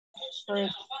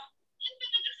first,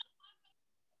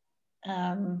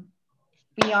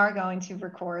 we are going to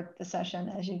record the session,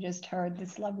 as you just heard,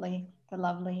 the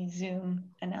lovely Zoom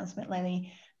announcement,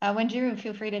 Lily. Wenju,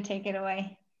 feel free to take it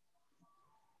away.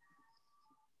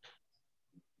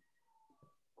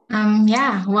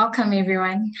 Yeah, welcome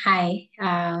everyone. Hi,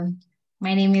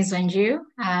 my name is Wenju.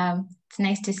 It's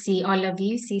nice to see all of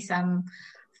you, see some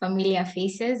familiar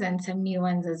faces and some new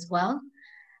ones as well.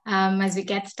 As we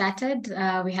get started,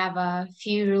 we have a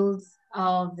few rules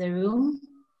of the room.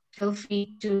 Feel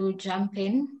free to jump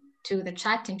in to the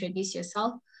chat, introduce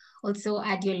yourself, also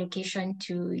add your location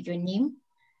to your name.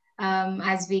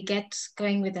 As we get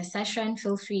going with the session,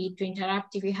 feel free to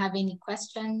interrupt if you have any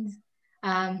questions.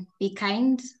 Be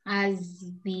kind as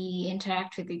we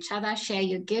interact with each other, share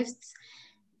your gifts.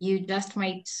 You just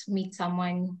might meet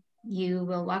someone you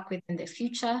will work with in the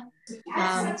future.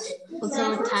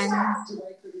 Also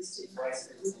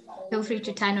feel free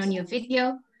to turn on your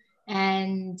video,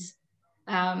 and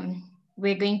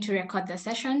we're going to record the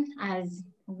session as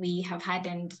we have had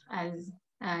and as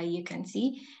you can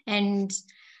see. And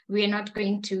we're not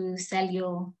going to sell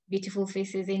your beautiful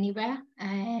faces anywhere,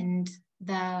 and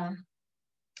the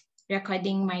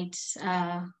recording might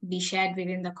be shared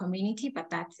within the community, but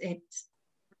that's it.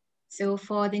 So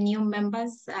for the new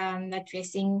members that we're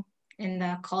seeing in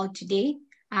the call today,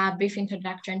 a brief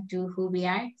introduction to who we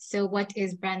are. So what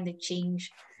is Brand the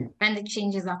Change? Brand the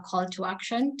Change is a call to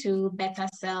action to better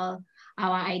sell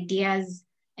our ideas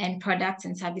and products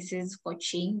and services for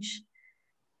change.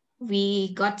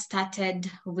 We got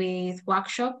started with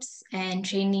workshops and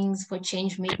trainings for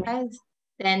change makers.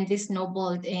 Then this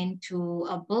snowballed into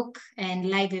a book and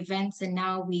live events. And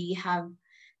now we have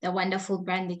the wonderful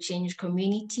Brand the Change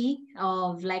community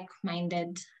of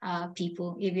like-minded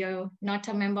people. If you're not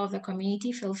a member of the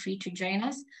community, feel free to join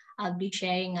us. I'll be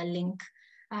sharing a link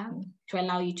to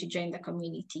allow you to join the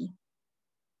community.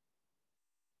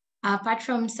 Apart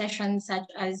from sessions such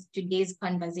as today's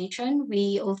conversation,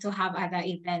 we also have other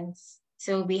events.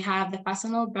 So we have the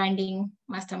Personal Branding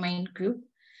Mastermind Group,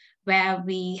 where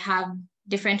we have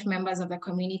different members of the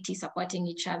community supporting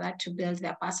each other to build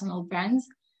their personal brands.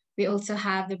 We also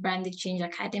have the Brand the Change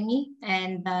Academy,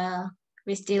 and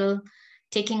we're still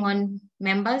taking on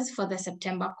members for the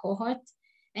September cohort.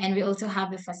 And we also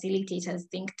have the Facilitators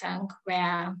Think Tank,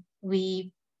 where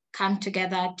we come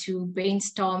together to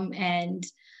brainstorm and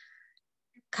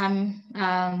come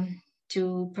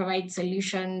to provide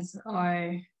solutions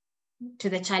or to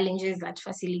the challenges that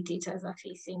facilitators are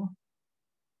facing.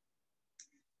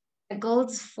 The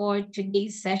goals for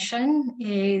today's session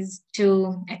is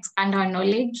to expand our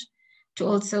knowledge, to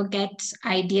also get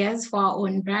ideas for our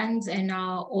own brands and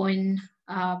our own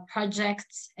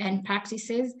projects and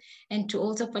practices, and to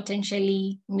also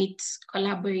potentially meet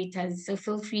collaborators. So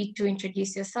feel free to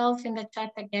introduce yourself in the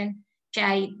chat again,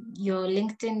 share your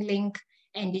LinkedIn link,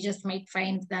 and you just might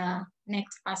find the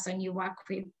next person you work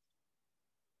with.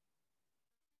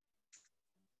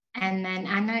 And then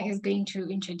Anna is going to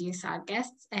introduce our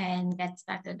guests and get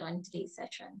started on today's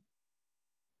session.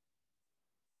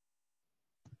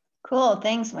 Cool,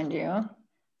 thanks, Wenju.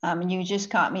 You just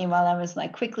caught me while I was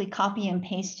like quickly copy and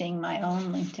pasting my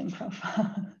own LinkedIn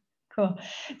profile. Cool.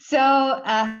 So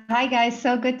hi guys,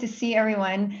 so good to see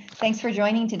everyone. Thanks for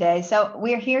joining today. So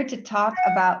we're here to talk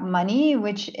about money,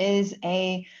 which is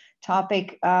a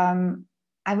topic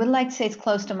I would like to say it's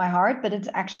close to my heart, but it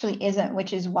actually isn't,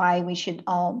 which is why we should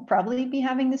all probably be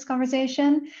having this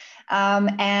conversation.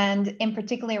 And in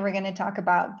particular, we're going to talk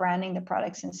about branding the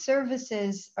products and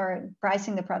services, or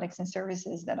pricing the products and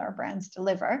services that our brands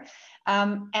deliver.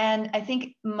 And I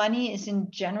think money is in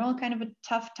general kind of a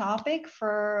tough topic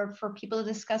for people to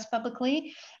discuss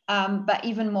publicly, but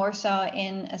even more so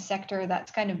in a sector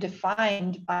that's kind of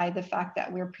defined by the fact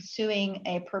that we're pursuing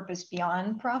a purpose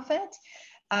beyond profit.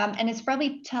 And it's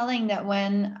probably telling that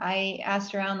when I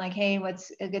asked around like, hey,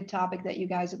 what's a good topic that you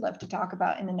guys would love to talk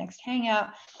about in the next Hangout?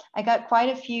 I got quite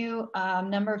a few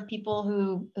number of people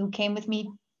who came with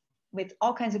me with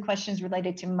all kinds of questions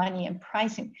related to money and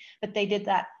pricing, but they did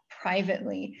that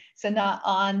privately, so not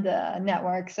on the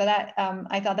network. So that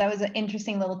I thought that was an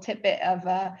interesting little tidbit of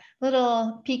a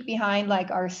little peek behind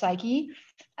like our psyche.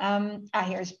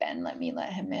 Here's Ben, let me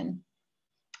let him in.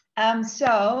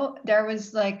 So there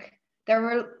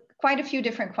were quite a few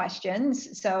different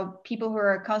questions. So people who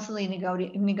are constantly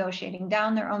negotiating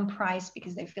down their own price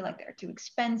because they feel like they're too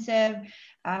expensive.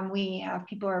 We have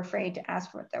people who are afraid to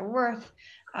ask for what they're worth.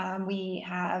 We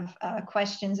have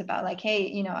questions about like, hey,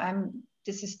 you know,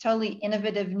 this is totally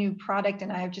innovative new product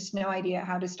and I have just no idea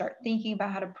how to start thinking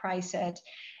about how to price it.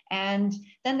 And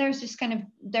then there's just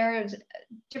there's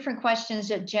different questions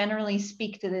that generally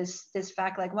speak to this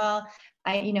fact, like, well,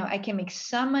 I can make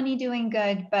some money doing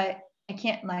good, but I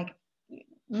can't, like,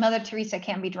 Mother Teresa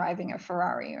can't be driving a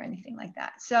Ferrari or anything like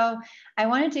that. So I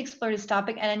wanted to explore this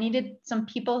topic, and I needed some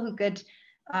people who could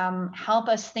help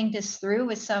us think this through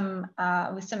with some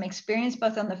experience,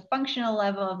 both on the functional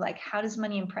level of like, how does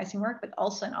money and pricing work, but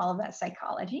also in all of that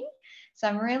psychology. So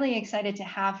I'm really excited to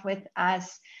have with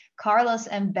us Carlos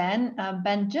and Ben.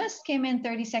 Ben just came in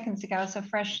 30 seconds ago, so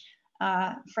fresh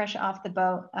off the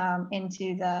boat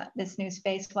into this new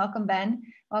space. Welcome, Ben.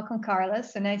 Welcome,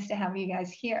 Carlos. So nice to have you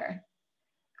guys here.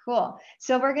 Cool.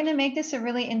 So we're going to make this a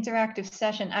really interactive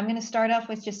session. I'm going to start off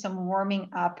with just some warming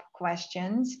up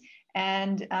questions.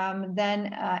 And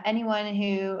then anyone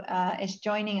who is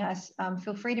joining us,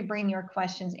 feel free to bring your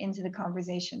questions into the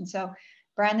conversation. So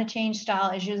Brand the Change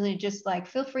style is usually just like,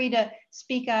 feel free to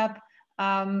speak up,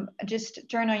 just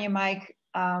turn on your mic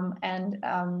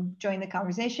and join the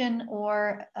conversation,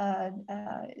 or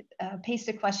paste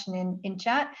a question in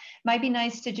chat. Might be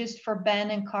nice to just for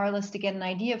Ben and Carlos to get an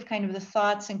idea of kind of the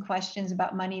thoughts and questions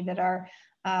about money that are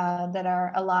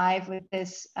alive with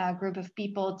this group of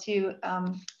people, to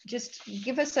just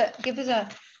give us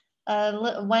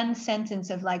a one sentence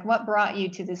of like, what brought you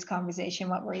to this conversation?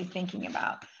 What were you thinking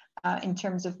about in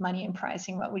terms of money and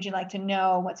pricing? What would you like to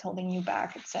know? What's holding you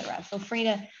back, etc. Feel free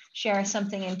to share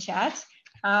something in chat.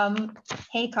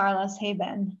 Hey, Carlos. Hey,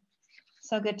 Ben.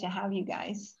 So good to have you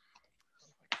guys.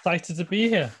 Excited to be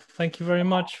here. Thank you very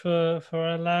much for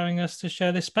allowing us to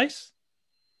share this space.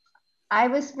 I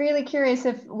was really curious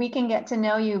if we can get to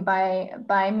know you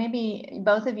by maybe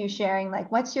both of you sharing,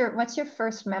 like, what's your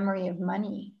first memory of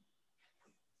money?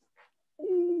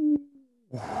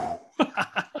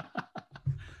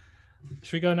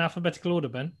 Should we go in alphabetical order,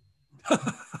 Ben?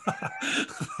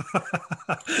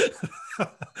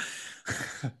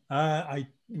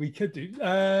 We could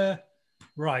do.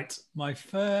 Right, my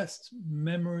first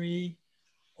memory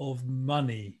of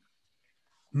money.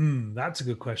 That's a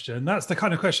good question. That's the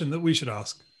kind of question that we should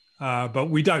ask, but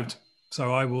we don't.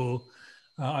 So I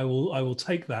will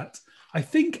take that. I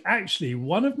think actually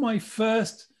one of my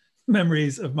first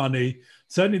memories of money,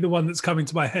 certainly the one that's coming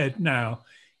to my head now,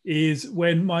 is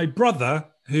when my brother,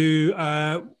 who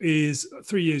is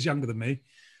 3 years younger than me,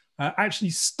 actually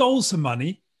stole some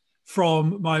money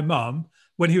from my mum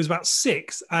when he was about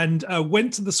 6, and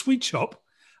went to the sweet shop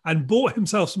and bought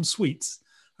himself some sweets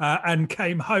and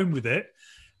came home with it.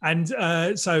 And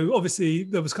so obviously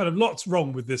there was kind of lots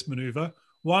wrong with this maneuver.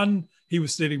 One, he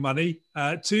was stealing money.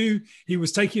 Two, he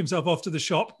was taking himself off to the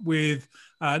shop with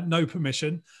no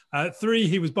permission. Three,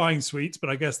 he was buying sweets, but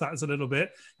I guess that's a little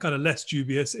bit kind of less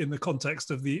dubious in the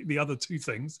context of the other two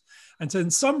things. And so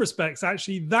in some respects,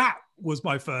 actually, that was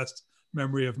my first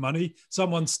memory of money,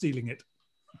 someone stealing it.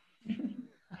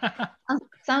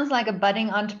 Sounds like a budding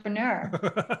entrepreneur.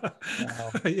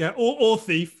 Wow. Yeah, or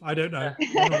thief. I don't know.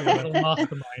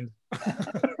 Mastermind.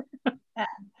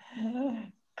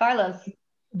 Carlos.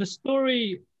 The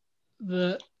story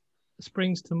that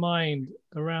springs to mind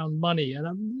around money,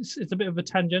 and it's a bit of a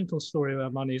tangential story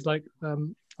about money. It's like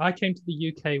I came to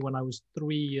the UK when I was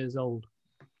 3 years old,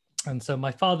 and so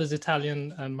my father's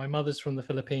Italian and my mother's from the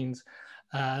Philippines.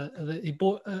 He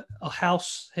bought a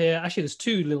house here. Actually, there's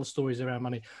two little stories around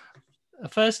money.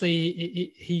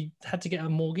 Firstly, he had to get a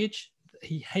mortgage.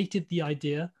 He hated the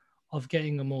idea of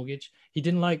getting a mortgage. He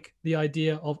didn't like the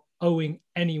idea of owing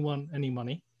anyone any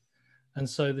money. And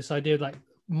so this idea of like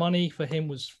money for him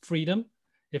was freedom.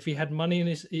 If he had money in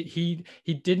he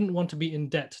didn't want to be in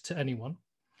debt to anyone.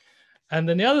 And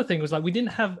then the other thing was like, we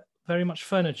didn't have very much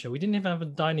furniture. We didn't even have a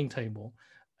dining table.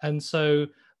 And so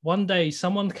one day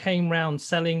someone came round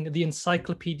selling the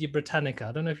Encyclopedia Britannica.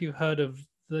 I don't know if you've heard of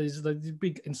the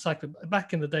big encyclopedia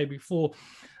back in the day before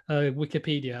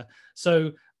Wikipedia.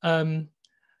 So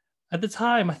at the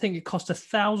time, I think it cost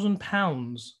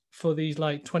 £1,000 for these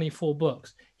like 24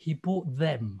 books. He bought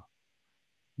them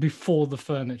before the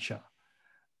furniture.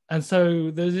 And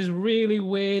so there's this really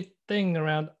weird thing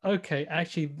around, okay,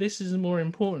 actually, this is more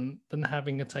important than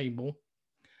having a table.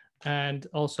 And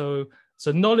also,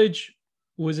 so knowledge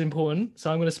was important. So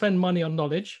I'm going to spend money on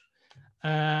knowledge.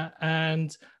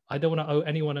 And I don't want to owe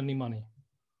anyone any money.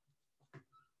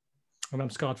 And I'm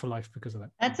scarred for life because of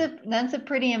that. That's a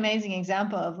pretty amazing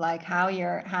example of like how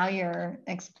you're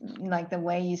like the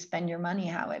way you spend your money,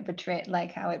 how it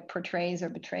portrays or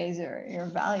betrays your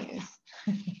values.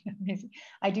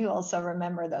 I do also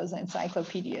remember those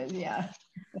encyclopedias. Yeah,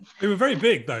 they were very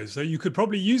big though, so you could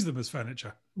probably use them as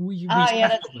furniture. Yeah,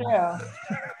 that's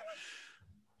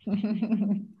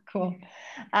true. Cool.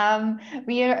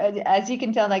 We are, as you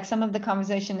can tell, like some of the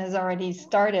conversation has already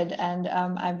started, and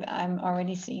I'm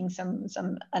already seeing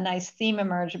a nice theme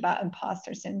emerge about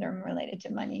imposter syndrome related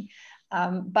to money.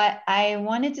 But I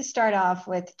wanted to start off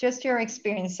with just your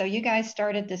experience. So you guys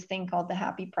started this thing called the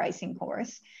Happy Pricing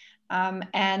course.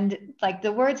 And like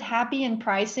the words happy and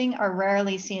pricing are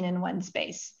rarely seen in one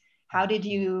space. How did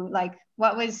you like,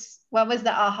 what was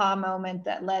the aha moment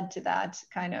that led to that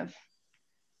kind of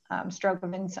stroke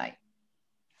of insight?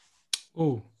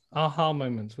 Oh, aha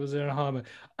moments. Was there an aha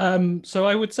moment? So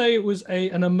I would say it was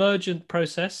an emergent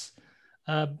process.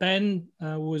 Ben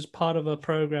was part of a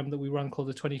program that we run called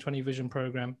the 2020 Vision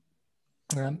Program.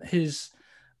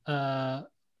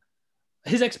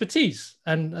 His expertise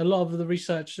and a lot of the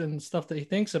research and stuff that he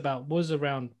thinks about was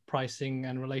around pricing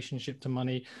and relationship to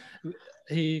money.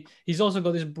 He's also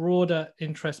got this broader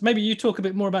interest. Maybe you talk a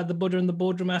bit more about the Buddha in the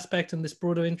boardroom aspect and this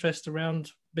broader interest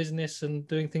around business and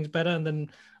doing things better, and then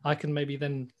I can maybe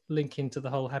then link into the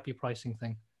whole happy pricing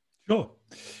thing. Sure.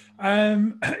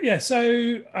 Yeah,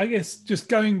 so I guess just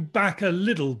going back a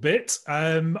little bit,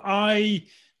 I've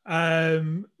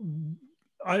kind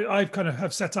of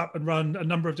have set up and run a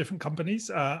number of different companies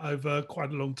over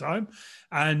quite a long time.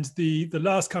 And the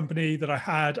last company that I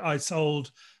had, I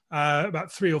sold about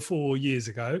 3 or 4 years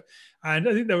ago. And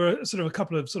I think there were sort of a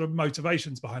couple of sort of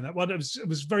motivations behind that. One, I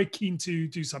was very keen to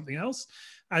do something else.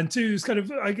 And two, is kind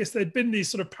of, I guess there'd been these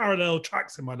sort of parallel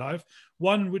tracks in my life.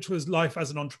 One, which was life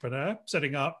as an entrepreneur,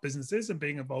 setting up businesses and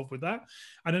being involved with that.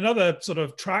 And another sort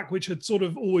of track, which had sort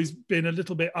of always been a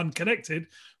little bit unconnected,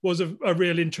 was a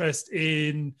real interest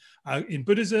in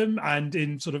Buddhism and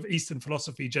in sort of Eastern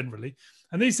philosophy generally.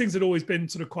 And these things had always been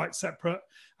sort of quite separate.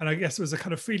 And I guess there was a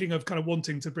kind of feeling of kind of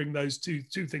wanting to bring those two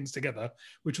things together,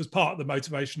 which was part of the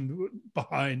motivation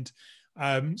behind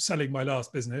selling my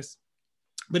last business.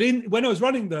 But when I was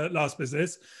running the last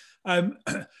business,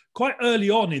 quite early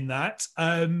on in that,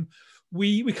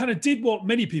 we kind of did what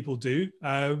many people do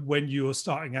when you're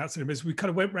starting out. We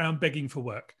kind of went around begging for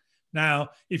work. Now,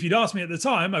 if you'd asked me at the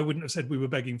time, I wouldn't have said we were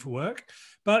begging for work.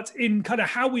 But in kind of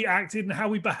how we acted and how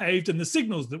we behaved and the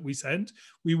signals that we sent,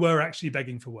 we were actually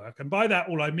begging for work. And by that,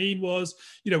 all I mean was,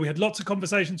 we had lots of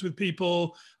conversations with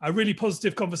people, really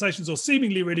positive conversations or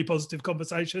seemingly really positive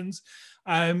conversations,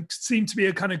 seemed to be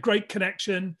a kind of great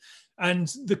connection. And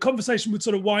the conversation would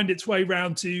sort of wind its way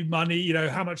round to money,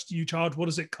 how much do you charge? What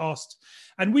does it cost?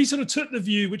 And we sort of took the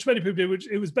view, which many people do,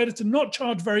 which it was better to not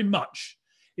charge very much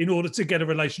in order to get a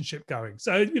relationship going.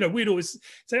 So, we'd always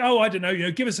say, oh, I don't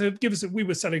know, give us a, we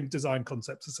were selling design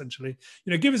concepts essentially,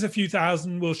 give us a few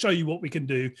thousand, we'll show you what we can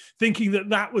do, thinking that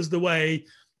that was the way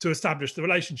to establish the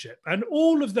relationship. And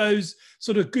all of those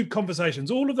sort of good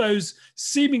conversations, all of those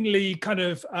seemingly kind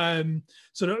of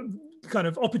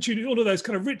opportunity, all of those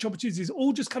kind of rich opportunities,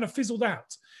 all just kind of fizzled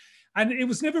out. And it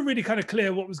was never really kind of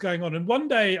clear what was going on. And one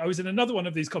day I was in another one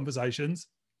of these conversations,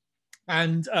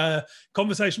 and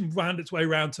conversation wound its way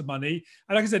around to money.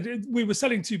 And like I said, we were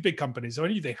selling to big companies, so I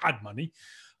knew they had money.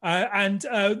 And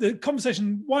the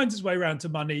conversation winds its way around to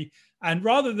money. And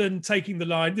rather than taking the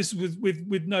line, this was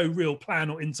with no real plan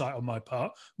or insight on my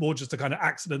part, more just a kind of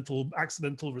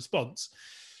accidental response.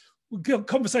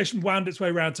 Conversation wound its way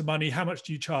around to money. How much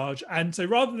do you charge? And so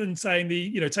rather than saying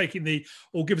taking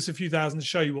or give us a few thousand to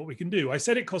show you what we can do, I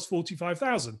said it costs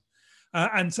 45,000.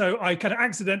 And so I kind of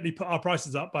accidentally put our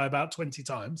prices up by about 20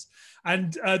 times.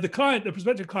 And the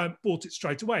prospective client bought it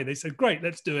straight away. They said, great,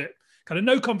 let's do it. Kind of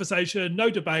no conversation, no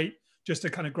debate, just a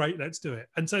kind of great, let's do it.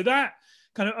 And so that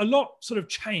kind of a lot sort of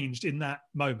changed in that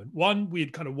moment. One, we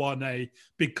had kind of won a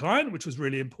big client, which was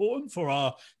really important for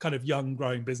our kind of young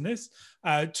growing business.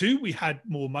 Two, we had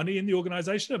more money in the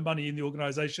organization, and money in the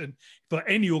organization for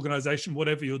any organization,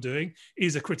 whatever you're doing,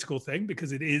 is a critical thing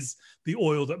because it is the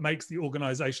oil that makes the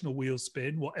organizational wheels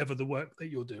spin, whatever the work that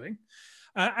you're doing.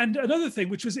 And another thing,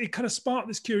 which was it kind of sparked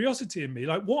this curiosity in me,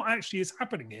 like what actually is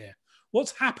happening here?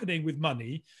 What's happening with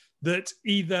money that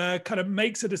either kind of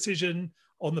makes a decision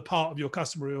on the part of your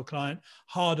customer or your client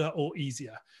harder or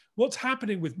easier? What's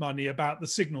happening with money about the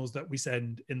signals that we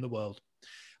send in the world?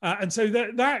 And so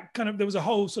that kind of, there was a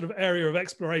whole sort of area of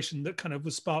exploration that kind of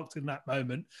was sparked in that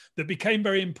moment that became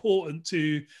very important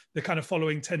to the kind of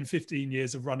following 10, 15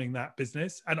 years of running that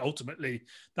business, and ultimately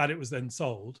that it was then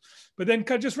sold. But then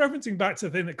kind of just referencing back to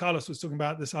the thing that Carlos was talking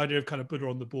about, this idea of kind of Buddha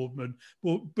in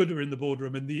the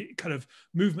boardroom and the kind of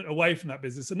movement away from that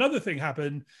business. Another thing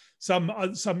happened some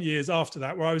years after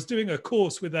that, where I was doing a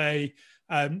course with a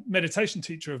meditation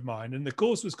teacher of mine, and the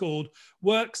course was called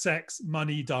Work, Sex,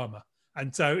 Money, Dharma.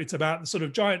 And so it's about the sort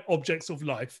of giant objects of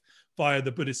life via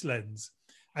the Buddhist lens.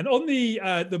 And on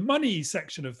the money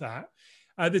section of that,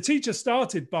 the teacher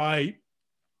started by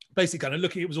basically kind of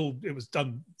looking, it was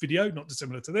done video, not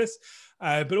dissimilar to this,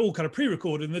 but all kind of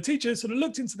pre-recorded. And the teacher sort of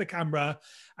looked into the camera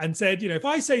and said, if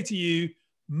I say to you,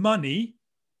 money,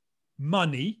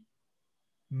 money,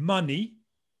 money,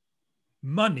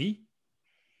 money,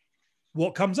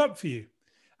 what comes up for you?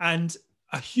 And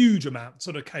a huge amount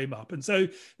sort of came up. And so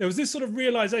there was this sort of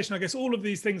realization, I guess, all of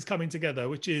these things coming together,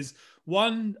 which is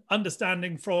one,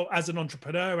 understanding as an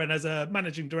entrepreneur and as a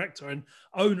managing director and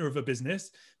owner of a business,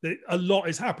 that a lot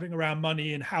is happening around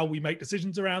money and how we make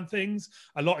decisions around things.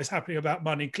 A lot is happening about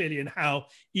money, clearly, and how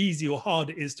easy or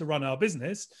hard it is to run our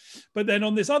business. But then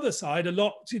on this other side, a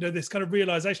lot, this kind of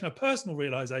realization, a personal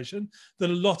realization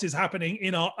that a lot is happening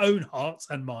in our own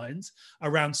hearts and minds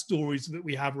around stories that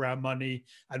we have around money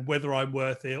and whether I'm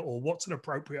worth it or what's an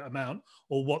appropriate amount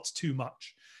or what's too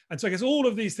much. And so I guess all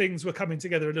of these things were coming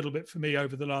together a little bit for me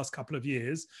over the last couple of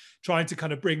years, trying to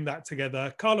kind of bring that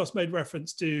together. Carlos made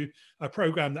reference to a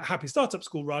program that Happy Startup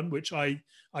School run, which I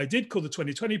did call the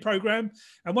 2020 program.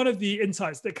 And one of the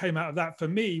insights that came out of that for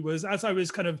me was, as I was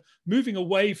kind of moving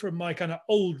away from my kind of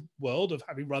old world of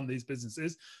having run these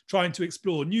businesses, trying to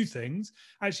explore new things,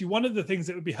 actually one of the things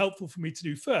that would be helpful for me to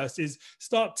do first is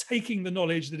start taking the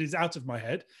knowledge that is out of my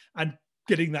head and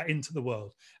getting that into the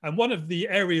world. And one of the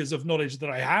areas of knowledge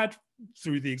that I had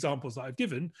through the examples that I've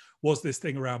given was this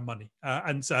thing around money.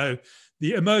 And so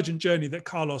the emergent journey that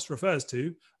Carlos refers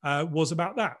to was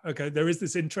about that. Okay, there is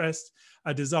this interest,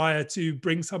 a desire to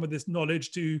bring some of this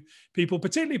knowledge to people,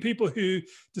 particularly people who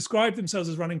describe themselves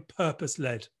as running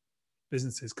purpose-led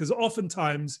businesses. Because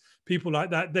oftentimes people like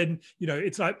that, then,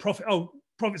 it's like profit. Oh,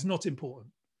 profit's not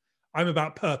important. I'm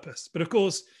about purpose. But of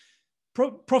course,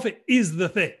 profit is the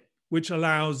thing which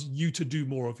allows you to do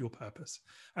more of your purpose.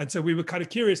 And so we were kind of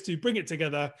curious to bring it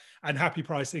together, and Happy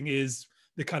Pricing is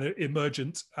the kind of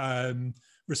emergent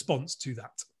response to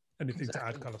that. Anything to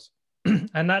add, Carlos?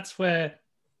 And that's where,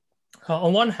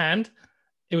 on one hand,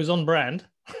 it was on brand,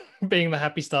 being the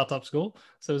Happy Startup School.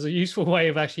 So it was a useful way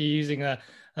of actually using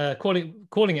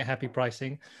calling it Happy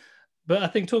Pricing. But I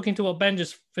think talking to what Ben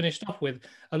just finished off with,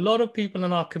 a lot of people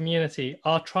in our community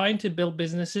are trying to build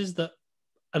businesses that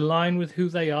align with who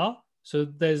they are. So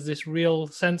there's this real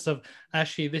sense of,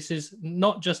 actually, this is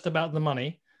not just about the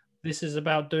money. This is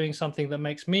about doing something that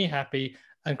makes me happy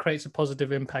and creates a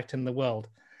positive impact in the world.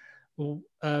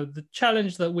 The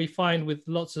challenge that we find with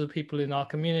lots of people in our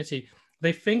community,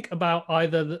 they think about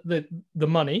either the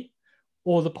money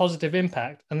or the positive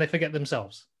impact, and they forget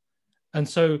themselves. And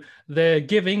so they're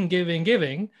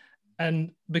giving.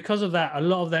 And because of that, a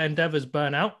lot of their endeavors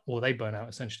burn out, or they burn out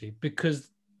essentially, because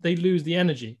they lose the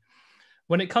energy.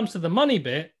 When it comes to the money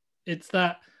bit, it's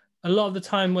that a lot of the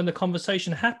time when the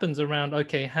conversation happens around,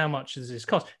 okay, how much does this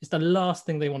cost? It's the last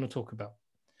thing they want to talk about.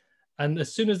 And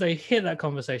as soon as they hear that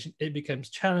conversation, it becomes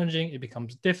challenging, it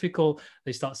becomes difficult.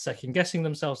 They start second guessing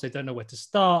themselves. They don't know where to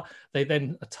start. They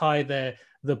then tie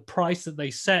the price that they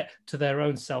set to their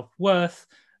own self-worth,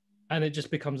 and it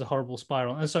just becomes a horrible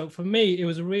spiral. And so for me, it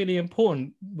was really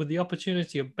important, with the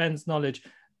opportunity of Ben's knowledge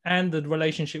and the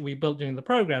relationship we built during the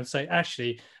program, say,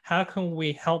 actually, how can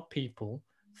we help people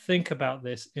think about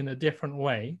this in a different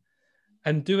way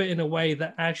and do it in a way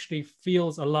that actually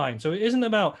feels aligned? So it isn't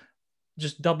about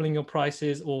just doubling your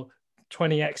prices or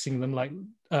 20xing them, like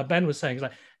Ben was saying. It's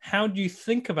like, how do you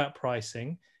think about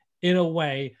pricing in a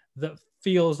way that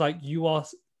feels like you are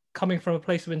coming from a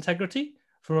place of integrity,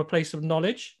 from a place of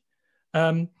knowledge,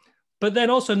 but then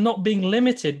also not being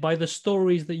limited by the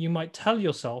stories that you might tell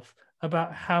yourself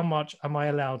about how much am I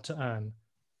allowed to earn.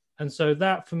 And so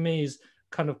that for me is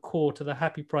kind of core to the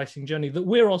Happy Pricing journey that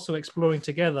we're also exploring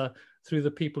together through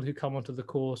the people who come onto the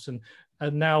course. And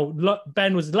now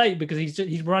Ben was late because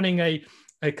he's running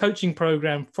a coaching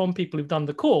program from people who've done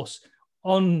the course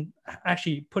on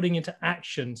actually putting into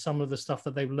action some of the stuff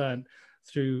that they've learned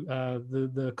through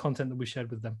the content that we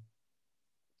shared with them.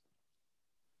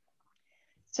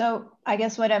 So I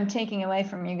guess what I'm taking away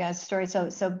from you guys' story,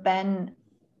 so Ben,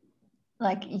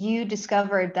 like, you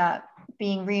discovered that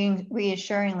being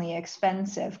reassuringly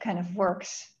expensive kind of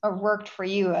worked for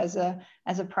you as a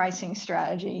pricing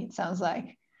strategy, it sounds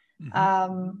like.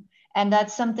 Mm-hmm. And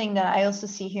that's something that I also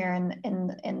see here in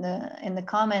the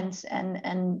comments,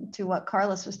 and to what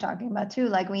Carlos was talking about too.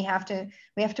 Like, we have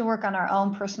to work on our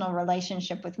own personal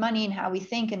relationship with money and how we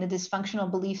think, and the dysfunctional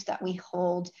beliefs that we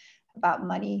hold about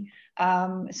money.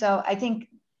 So I think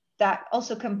that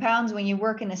also compounds when you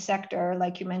work in a sector,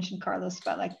 like you mentioned, Carlos,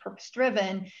 about like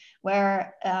purpose-driven,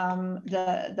 where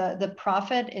the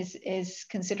profit is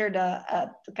considered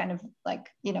a kind of like,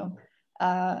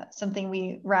 something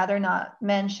we rather not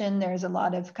mention. There's a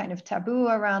lot of kind of taboo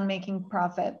around making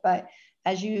profit, but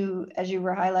as you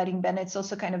were highlighting, Ben, it's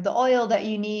also kind of the oil that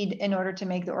you need in order to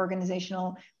make the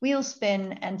organizational wheel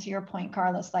spin. And to your point,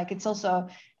 Carlos, like it's also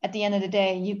at the end of the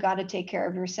day, you got to take care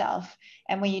of yourself.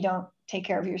 And when you don't take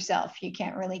care of yourself, you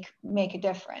can't really make a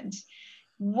difference.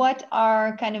 What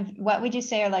would you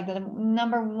say are like the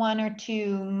number 1 or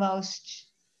 2 most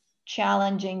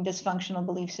challenging dysfunctional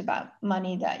beliefs about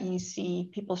money that you see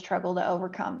people struggle to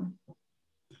overcome?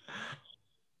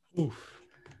 Oof.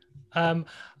 I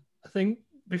think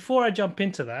before I jump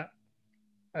into that,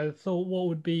 I thought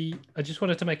I just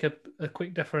wanted to make a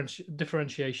quick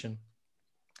differentiation,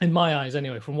 in my eyes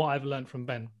anyway, from what I've learned from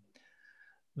Ben.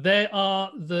 There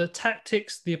are the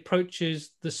tactics, the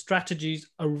approaches, the strategies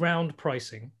around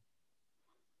pricing,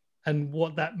 and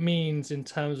what that means in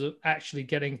terms of actually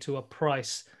getting to a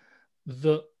price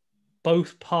that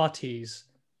both parties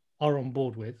are on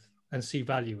board with and see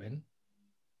value in.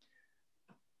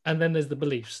 And then there's the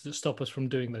beliefs that stop us from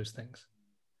doing those things.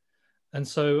 And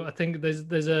so I think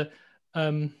there's a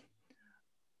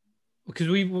because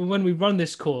when we run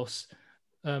this course,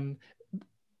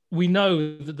 we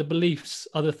know that the beliefs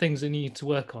are the things that you need to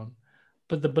work on,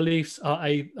 but the beliefs are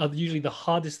usually the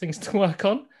hardest things to work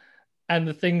on, and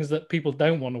the things that people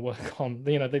don't want to work on.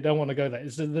 They don't want to go there.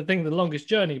 It's the longest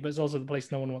journey, but it's also the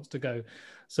place no one wants to go.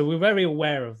 So we're very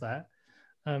aware of that.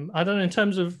 I don't know, in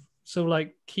terms of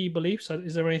key beliefs,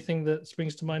 is there anything that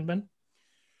springs to mind, Ben?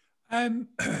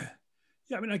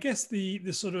 Yeah, I mean, I guess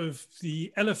the sort of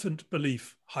the elephant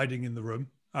belief hiding in the room.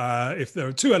 If there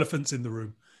are 2 elephants in the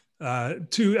room,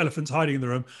 2 elephants hiding in the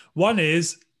room. One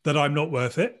is that I'm not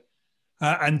worth it,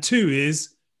 and 2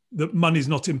 is that money's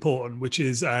not important, which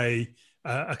is a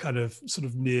kind of sort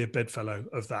of near bedfellow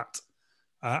of that.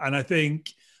 And I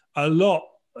think a lot,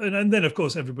 and then of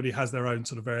course everybody has their own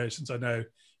sort of variations. I know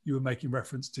you were making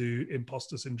reference to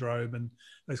imposter syndrome and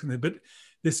those kind of things, but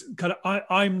this kind of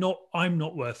I'm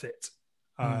not worth it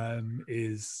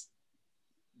is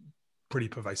pretty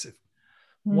pervasive.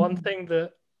 One thing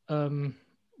that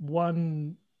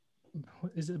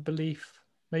is it a belief?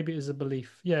 Maybe it is a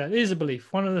belief. Yeah, it is a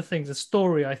belief. One of the things, a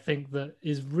story I think that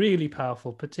is really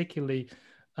powerful, particularly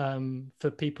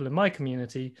for people in my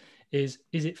community, is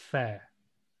it fair?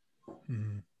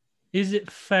 Is it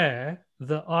fair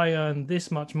that I earn this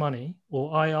much money,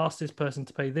 or I ask this person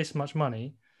to pay this much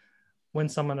money when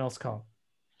someone else can't?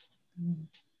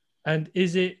 And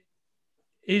is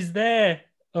there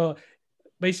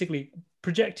basically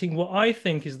projecting what I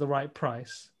think is the right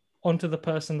price onto the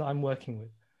person that I'm working with?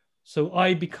 So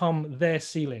I become their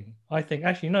ceiling. I think,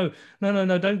 actually, no,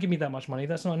 don't give me that much money.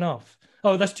 That's not enough.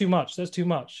 Oh, that's too much. That's too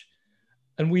much.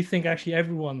 And we think actually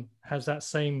everyone has that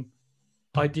same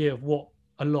idea of what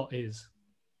a lot is.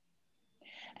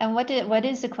 And what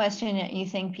is the question that you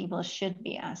think people should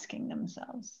be asking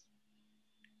themselves?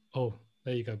 Oh,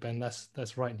 there you go, Ben.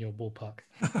 That's right in your ballpark.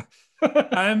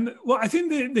 Well, I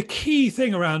think the key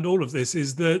thing around all of this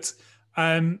is that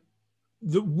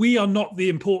that we are not the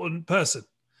important person.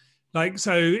 Like,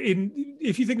 so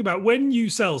if you think about when you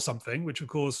sell something, which of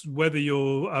course, whether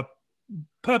you're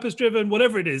purpose driven,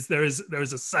 whatever it is, there is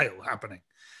a sale happening.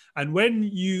 And when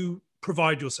you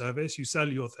provide your service, you sell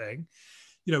your thing,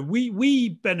 we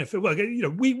benefit. Well,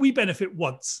 we benefit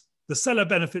once. The seller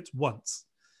benefits once,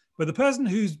 but the person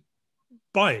who's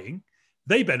buying,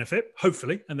 they benefit,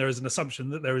 hopefully, and there is an assumption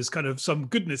that there is kind of some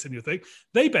goodness in your thing.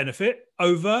 They benefit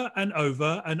over and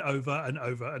over and over and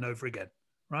over and over again,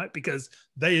 right? Because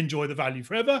they enjoy the value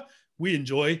forever. We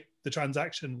enjoy the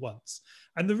transaction once.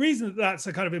 And the reason that that's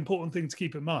a kind of important thing to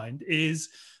keep in mind is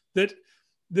that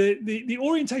the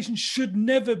orientation should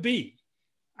never be,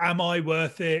 am I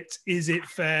worth it? Is it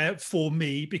fair for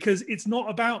me? Because it's not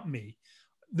about me.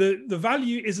 The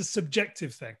value is a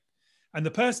subjective thing. And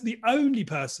the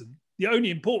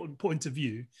only important point of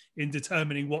view in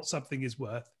determining what something is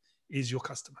worth is your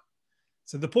customer.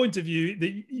 So the point of view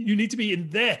that you need to be in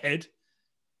their head,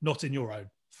 not in your own,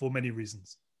 for many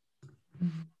reasons.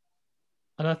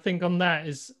 And I think on that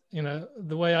is,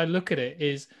 the way I look at it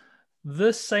is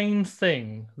the same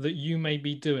thing that you may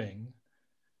be doing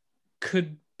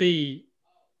could be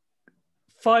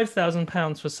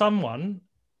 £5,000 for someone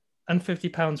and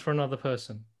 £50 for another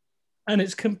person. And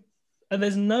and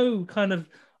there's no kind of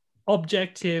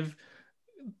objective,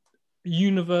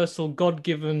 universal,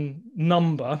 God-given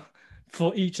number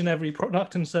for each and every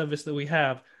product and service that we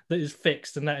have that is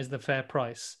fixed, and that is the fair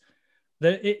price.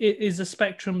 It is a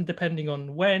spectrum depending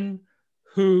on when,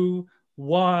 who,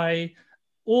 why,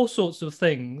 all sorts of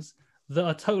things that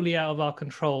are totally out of our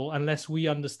control unless we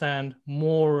understand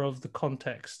more of the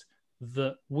context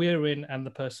that we're in and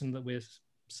the person that we're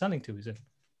selling to is in.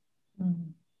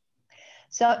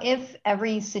 So if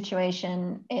every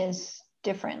situation is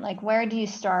different? Like, where do you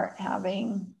start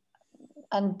having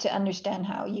to understand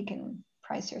how you can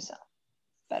price yourself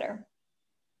better?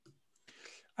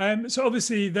 So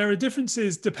obviously there are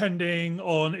differences depending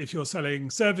on if you're selling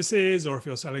services or if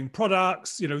you're selling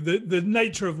products. You know, the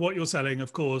nature of what you're selling,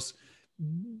 of course,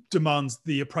 demands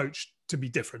the approach to be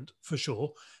different for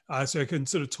sure. So I can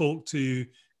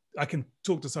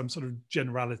talk to some sort of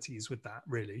generalities with that,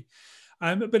 really.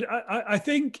 But I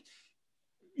think,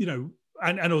 you know,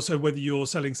 and also whether you're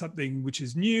selling something which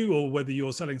is new or whether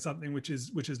you're selling something which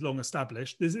is long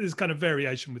established, there's kind of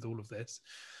variation with all of this.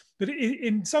 But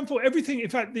in some form, everything, in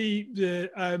fact, the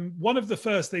one of the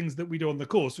first things that we do on the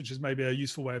course, which is maybe a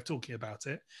useful way of talking about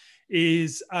it,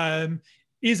 is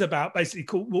about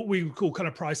basically what we would call kind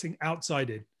of pricing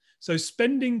outside in. So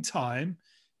spending time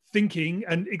thinking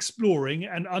and exploring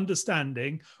and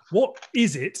understanding what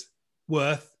is it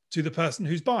worth to the person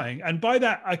who's buying. And by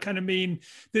that, I kind of mean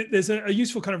that there's a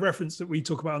useful kind of reference that we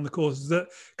talk about on the course, is that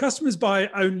customers buy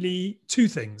only two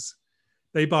things.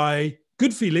 They buy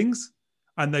good feelings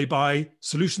and they buy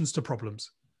solutions to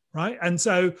problems, right? And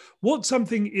so what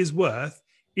something is worth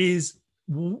is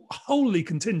wholly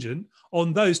contingent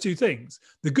on those two things,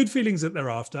 the good feelings that they're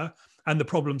after and the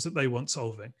problems that they want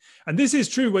solving. And this is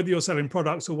true whether you're selling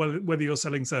products or whether you're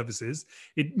selling services.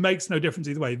 It makes no difference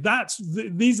either way. This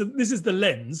is the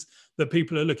lens that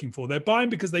people are looking for. They're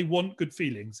buying because they want good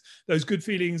feelings. Those good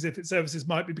feelings, if it's services,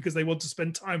 might be because they want to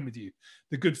spend time with you.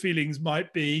 The good feelings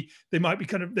might be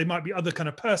other kind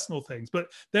of personal things, but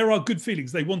there are good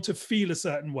feelings. They want to feel a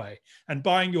certain way, and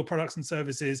buying your products and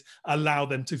services allow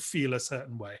them to feel a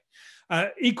certain way.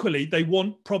 Equally, they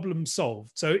want problems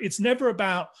solved. So it's never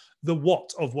about the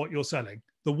what of what you're selling.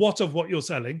 The what of what you're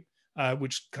selling,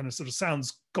 which kind of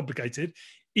sounds complicated,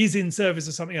 is in service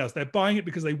of something else. They're buying it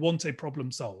because they want a problem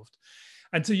solved.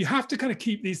 And so you have to kind of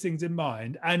keep these things in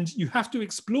mind, and you have to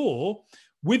explore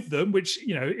with them, which,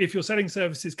 you know, if you're selling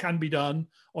services, can be done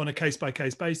on a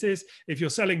case-by-case basis. If you're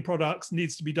selling products,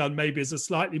 needs to be done maybe as a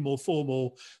slightly more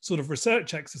formal sort of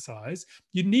research exercise.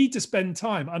 You need to spend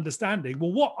time understanding,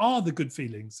 well, what are the good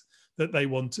feelings that they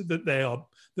want, that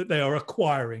they are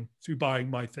acquiring through buying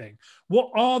my thing?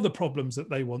 What are the problems that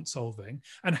they want solving,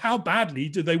 and how badly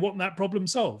do they want that problem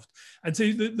solved? And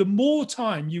so the more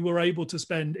time you were able to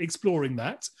spend exploring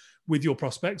that with your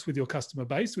prospects, with your customer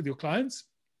base, with your clients,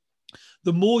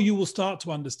 the more you will start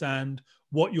to understand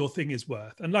what your thing is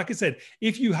worth. And like I said,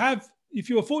 if you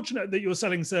are fortunate that you're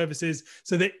selling services,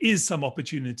 so there is some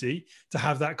opportunity to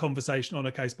have that conversation on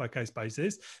a case-by-case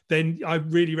basis, then I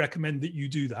really recommend that you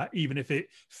do that, even if it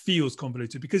feels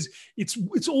convoluted, because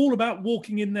it's all about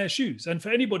walking in their shoes. And for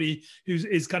anybody who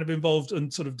is kind of involved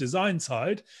on sort of design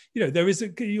side, you know,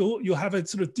 you'll have a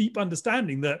sort of deep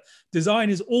understanding that design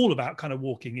is all about kind of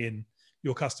walking in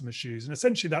your customer's shoes. And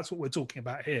essentially that's what we're talking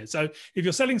about here. So if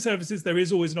you're selling services, there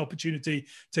is always an opportunity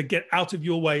to get out of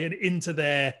your way and into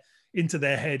their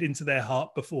head, into their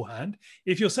heart beforehand.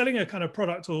 If you're selling a kind of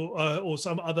product or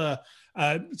some other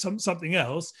something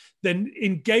else, then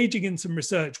engaging in some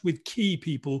research with key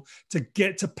people to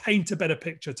get to paint a better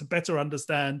picture, to better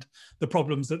understand the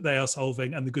problems that they are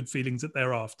solving and the good feelings that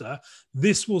they're after.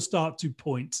 This will start to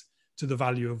point to the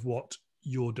value of what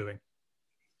you're doing.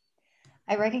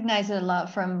 I recognize it a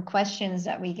lot from questions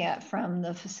that we get from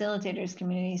the facilitators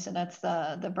community. So that's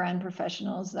the brand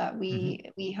professionals that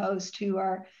we host who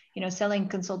are, you know, selling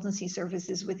consultancy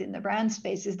services within the brand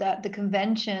space, is that the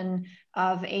convention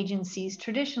of agencies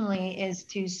traditionally is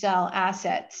to sell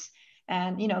assets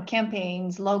and, you know,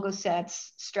 campaigns, logo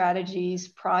sets, strategies,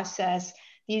 process.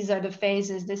 These are the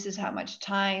phases. This is how much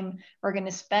time we're going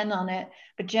to spend on it.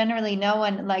 But generally, no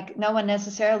one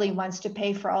necessarily wants to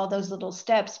pay for all those little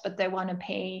steps, but they want to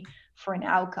pay for an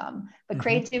outcome. But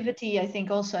creativity, I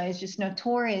think, also is just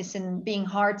notorious in being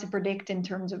hard to predict in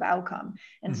terms of outcome.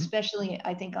 And especially,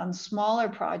 I think, on smaller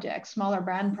projects, smaller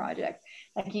brand projects,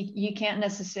 like you can't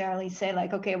necessarily say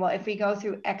like, okay, well, if we go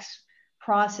through X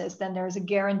process, then there's a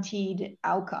guaranteed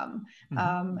outcome.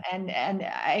 And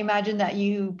I imagine that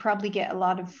you probably get a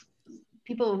lot of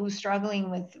people who are struggling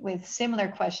with similar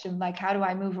questions, like, how do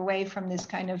I move away from this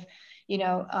kind of, you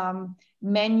know,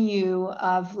 menu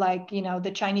of, like, you know,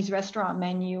 the Chinese restaurant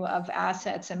menu of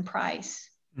assets and price?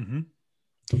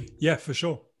 Yeah, for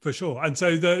sure. And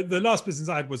so the last business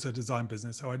I had was a design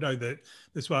business, so I know that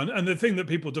this one. And the thing that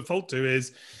people default to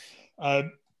is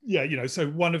yeah, you know, so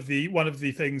one of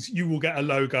the things, you will get a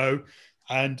logo,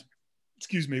 and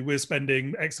we're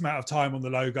spending X amount of time on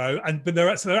the logo, but they're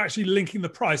actually linking the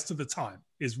price to the time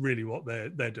is really what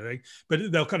they're doing.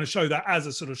 But they'll kind of show that as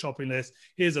a sort of shopping list.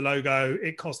 Here's a logo,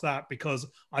 it costs that because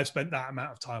I've spent that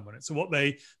amount of time on it. So what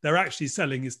they're actually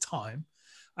selling is time.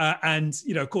 And,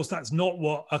 you know, of course, that's not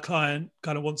what a client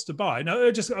kind of wants to buy. Now,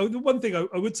 the one thing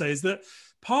I would say is that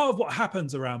part of what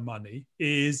happens around money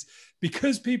is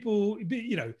because people,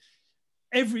 you know,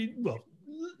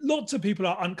 lots of people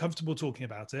are uncomfortable talking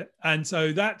about it. And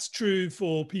so that's true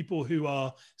for people who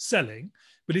are selling,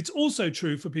 but it's also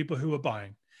true for people who are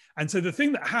buying. And so the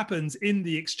thing that happens in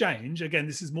the exchange, again,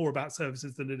 this is more about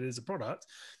services than it is a product,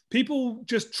 people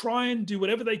just try and do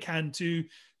whatever they can to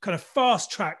kind of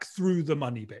fast track through the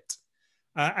money bit.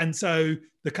 And so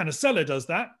the kind of seller does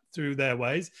that through their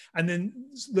ways, and then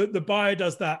the buyer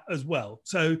does that as well.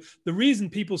 So the reason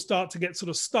people start to get sort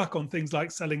of stuck on things like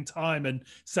selling time and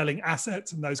selling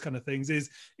assets and those kind of things is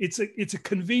it's a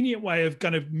convenient way of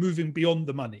kind of moving beyond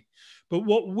the money. But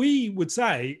what we would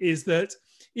say is that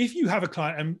if you have a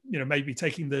client, and you know, maybe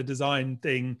taking the design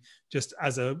thing just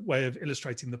as a way of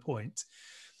illustrating the point,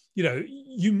 you know,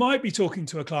 you might be talking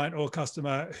to a client or a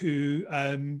customer who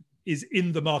is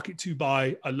in the market to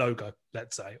buy a logo,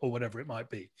 let's say, or whatever it might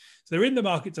be. So they're in the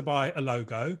market to buy a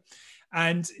logo.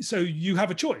 And so you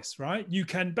have a choice, right? You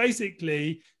can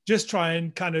basically just try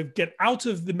and kind of get out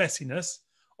of the messiness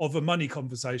of a money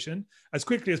conversation as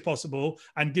quickly as possible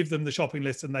and give them the shopping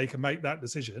list and they can make that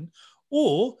decision.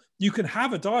 Or you can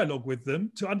have a dialogue with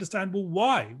them to understand, well,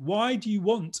 why? Why do you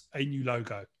want a new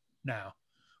logo now?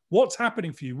 What's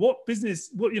happening for you? What business,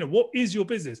 what is your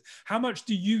business? How much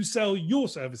do you sell your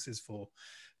services for?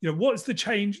 You know, what's the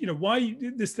change? You know, why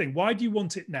this thing? Why do you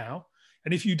want it now?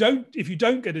 And if you don't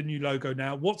get a new logo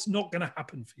now, what's not going to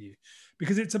happen for you?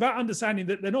 Because it's about understanding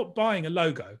that they're not buying a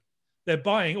logo. They're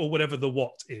buying, or whatever the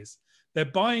what is, they're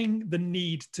buying the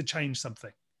need to change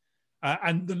something.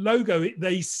 And the logo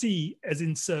they see as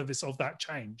in service of that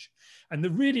change. And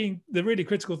the really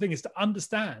critical thing is to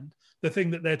understand the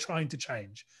thing that they're trying to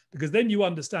change, because then you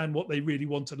understand what they really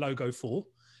want a logo for.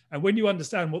 And when you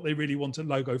understand what they really want a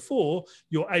logo for,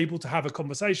 you're able to have a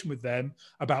conversation with them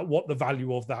about what the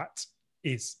value of that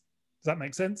is. Does that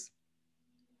make sense?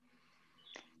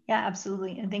 Yeah,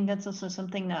 absolutely. I think that's also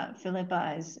something that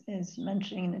Philippa is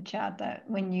mentioning in the chat, that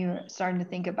when you're starting to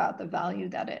think about the value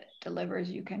that it delivers,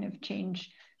 you kind of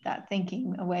change that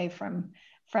thinking away from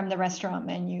the restaurant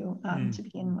menu to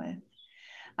begin with.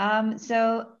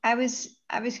 So I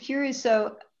was curious.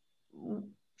 So,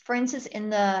 for instance,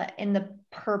 in that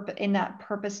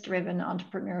purpose-driven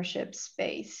entrepreneurship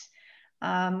space,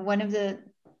 one of the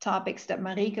topics that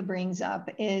Marika brings up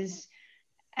is,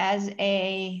 as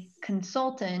a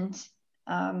consultant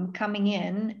coming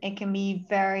in, it can be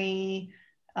very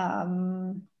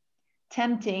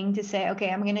tempting to say, okay,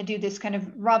 I'm going to do this kind of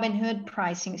Robin Hood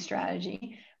pricing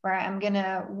strategy, where I'm going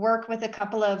to work with a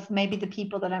couple of maybe the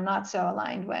people that I'm not so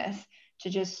aligned with to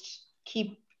just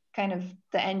keep kind of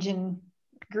the engine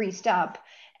greased up.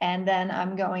 And then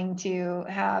I'm going to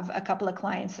have a couple of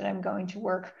clients that I'm going to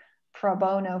work pro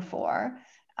bono for.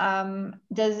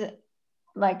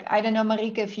 Like, I don't know,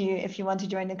 Marika, if you want to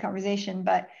join the conversation,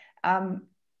 but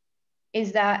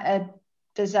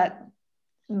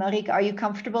Marika, are you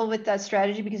comfortable with that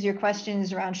strategy? Because your question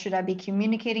is around, should I be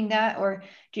communicating that? Or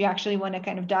do you actually want to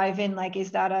kind of dive in? Like,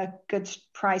 is that a good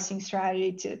pricing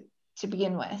strategy to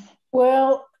begin with?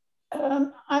 Well,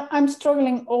 I'm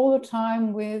struggling all the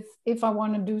time with if I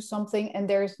want to do something and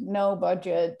there's no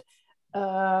budget,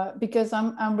 because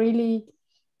I'm really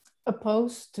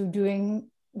opposed to doing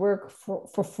work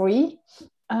for free.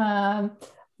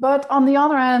 But on the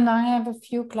other hand, I have a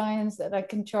few clients that I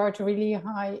can charge really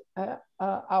high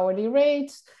hourly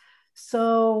rates.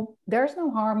 So there's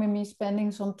no harm in me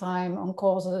spending some time on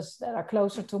causes that are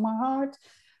closer to my heart.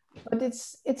 But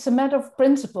it's a matter of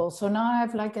principle. So now I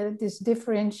have like this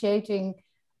differentiating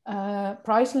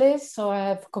price list. So I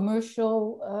have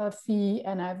commercial fee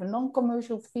and I have a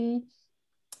non-commercial fee.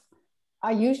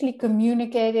 I usually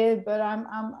communicate it, but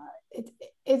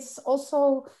it's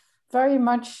also very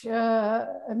much a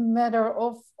matter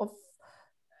of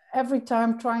every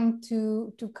time trying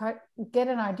to get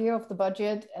an idea of the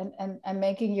budget and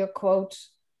making your quote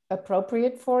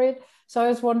appropriate for it. So I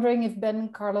was wondering if Ben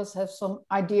and Carlos have some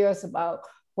ideas about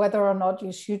whether or not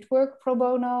you should work pro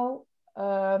bono,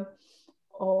 I'm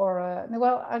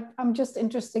just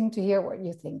interested to hear what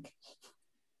you think.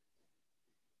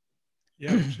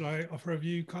 Yeah, should I offer a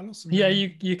view, Carlos? Yeah,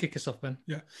 you kick us off, Ben.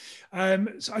 Yeah.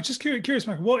 So I'm just curious,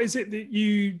 Michael, what is it that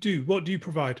you do? What do you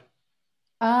provide?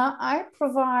 I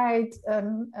provide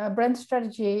brand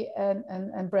strategy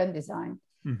and brand design.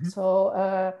 Mm-hmm.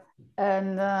 So,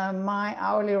 my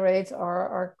hourly rates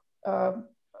are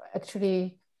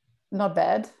actually not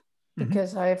bad,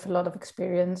 because I have a lot of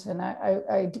experience and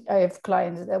I have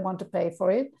clients that want to pay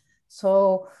for it.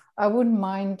 So I wouldn't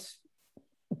mind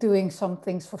doing some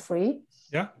things for free.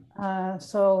 Yeah.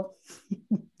 So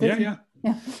yeah.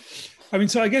 I mean,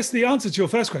 so I guess the answer to your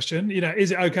first question,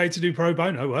 is it okay to do pro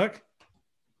bono work?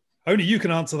 Only you can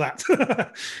answer that.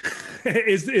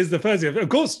 is the first thing. Of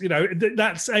course,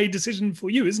 that's a decision for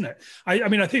you, isn't it? I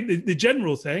mean, I think the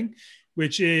general thing,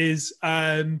 which is,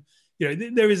 there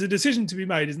is a decision to be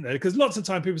made, isn't there? Because lots of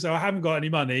time people say, I haven't got any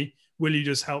money. Will you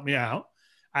just help me out?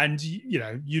 And,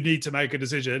 you need to make a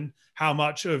decision how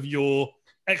much of your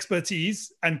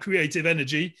expertise and creative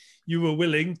energy you were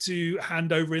willing to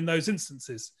hand over in those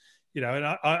instances. And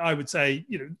I would say,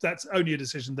 that's only a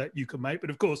decision that you can make. But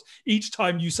of course, each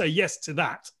time you say yes to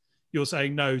that, you're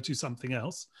saying no to something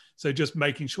else. So just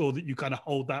making sure that you kind of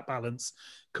hold that balance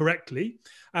correctly.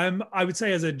 I would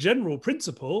say as a general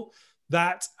principle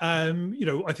that, I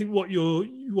think what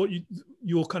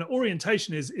your kind of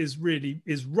orientation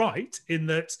is right in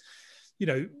that,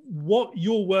 what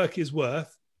your work is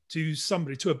worth to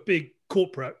somebody, to a big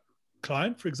corporate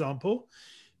client, for example,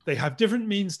 they have different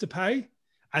means to pay.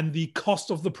 And the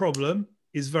cost of the problem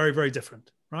is very, very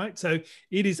different, right? So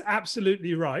it is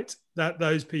absolutely right that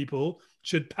those people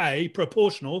should pay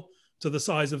proportional to the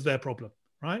size of their problem,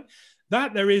 right?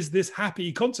 That there is this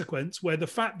happy consequence where the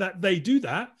fact that they do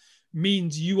that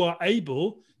means you are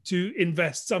able to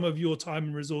invest some of your time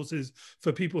and resources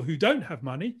for people who don't have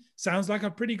money. Sounds like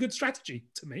a pretty good strategy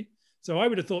to me. So I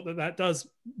would have thought that does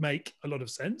make a lot of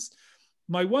sense.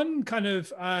 My one kind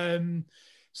of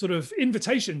sort of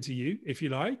invitation to you, if you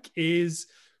like, is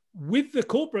with the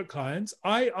corporate clients,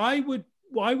 I would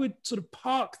sort of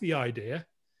park the idea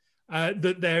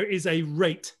that there is a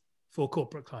rate for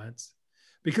corporate clients,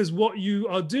 because what you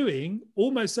are doing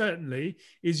almost certainly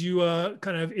is you are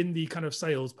kind of, in the kind of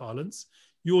sales parlance,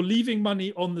 you're leaving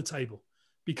money on the table,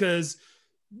 because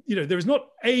there is not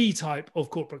a type of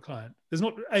corporate client. There's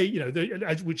not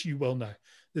which you well know.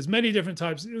 There's many different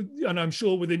types, and I'm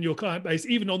sure within your client base,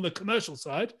 even on the commercial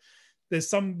side, there's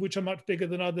some which are much bigger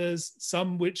than others,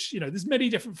 some which, there's many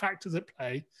different factors at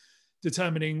play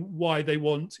determining why they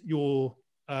want your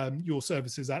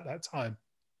services at that time.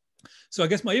 So I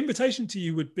guess my invitation to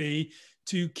you would be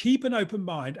to keep an open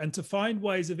mind and to find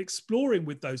ways of exploring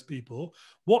with those people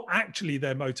what actually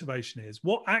their motivation is,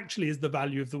 what actually is the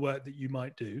value of the work that you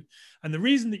might do. And the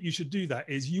reason that you should do that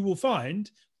is you will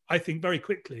find, I think very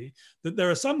quickly, that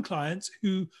there are some clients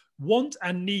who want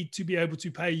and need to be able to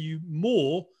pay you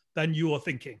more than you are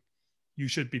thinking you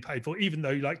should be paid for, even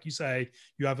though, like you say,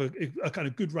 you have a kind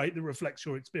of good rate that reflects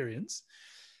your experience.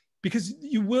 Because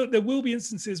there will be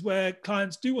instances where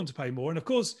clients do want to pay more. And of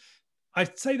course, I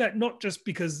say that not just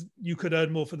because you could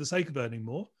earn more for the sake of earning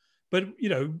more, but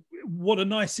what a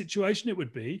nice situation it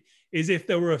would be is if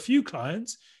there were a few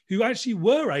clients who actually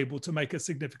were able to make a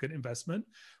significant investment,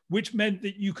 which meant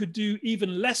that you could do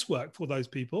even less work for those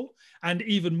people and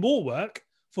even more work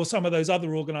for some of those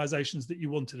other organizations that you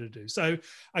wanted to do. So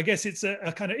I guess it's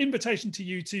a kind of invitation to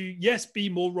you to, yes, be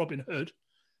more Robin Hood,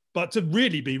 but to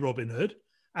really be Robin Hood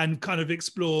and kind of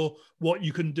explore what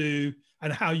you can do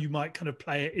and how you might kind of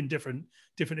play it in different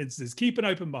instances. Keep an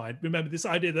open mind. Remember this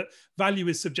idea that value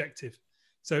is subjective.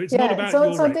 So it's not about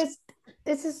your rate.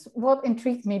 This is what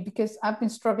intrigued me, because I've been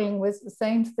struggling with the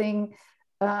same thing.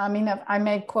 I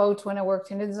made quotes when I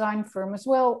worked in a design firm as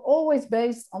well, always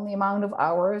based on the amount of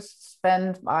hours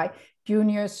spent by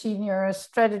juniors, seniors,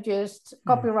 strategists,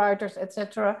 copywriters,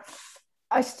 etc.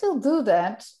 I still do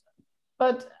that,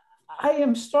 but I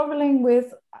am struggling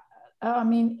with,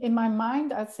 in my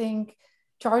mind, I think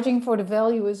charging for the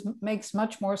value makes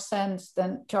much more sense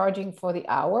than charging for the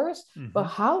hours. Mm-hmm. But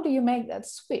how do you make that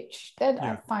switch? That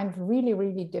I find really,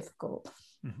 really difficult.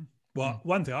 Mm-hmm. Well,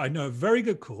 one thing, I know a very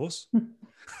good course.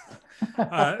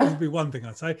 It would be one thing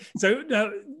I'd say. So now,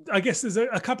 I guess there's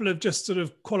a couple of just sort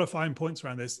of qualifying points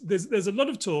around this. There's a lot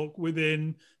of talk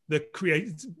within the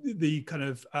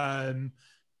kind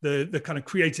of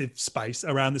creative space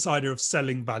around this idea of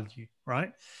selling value,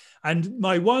 right? And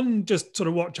my one just sort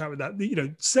of watch out with that,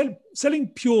 selling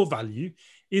pure value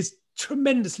is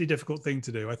tremendously difficult thing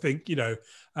to do, I think,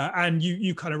 and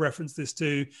you kind of referenced this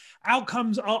too.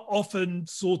 Outcomes are often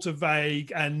sort of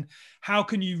vague, and how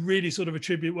can you really sort of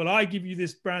attribute, well, I give you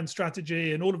this brand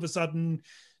strategy and all of a sudden,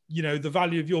 the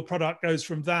value of your product goes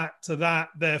from that to that,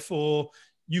 therefore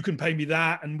you can pay me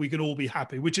that and we can all be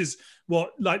happy, which is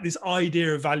what like this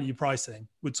idea of value pricing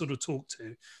would sort of talk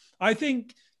to. I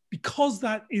think because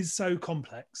that is so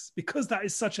complex, because that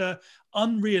is such a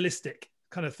unrealistic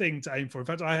kind of thing to aim for. In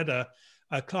fact, I had a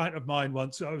client of mine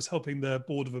once, I was helping the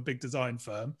board of a big design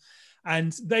firm,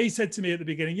 and they said to me at the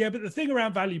beginning, yeah, but the thing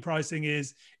around value pricing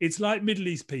is it's like Middle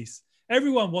East peace.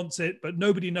 Everyone wants it, but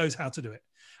nobody knows how to do it.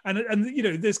 And you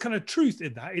know, there's kind of truth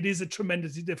in that. It is a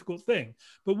tremendously difficult thing.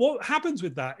 But what happens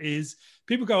with that is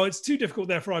people go, oh, it's too difficult,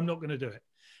 therefore I'm not going to do it.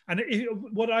 And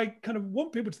what I kind of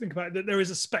want people to think about, that there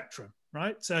is a spectrum,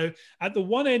 right? So at the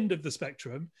one end of the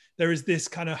spectrum, there is this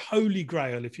kind of holy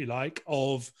grail, if you like,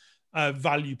 of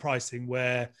value pricing,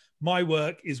 where my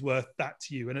work is worth that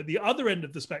to you. And at the other end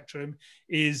of the spectrum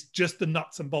is just the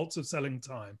nuts and bolts of selling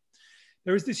time.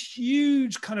 There is this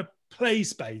huge kind of play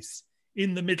space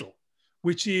in the middle,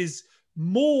 which is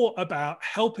more about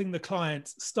helping the client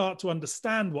start to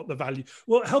understand what the value,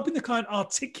 well, helping the client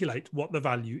articulate what the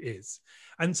value is.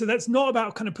 And so that's not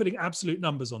about kind of putting absolute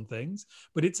numbers on things,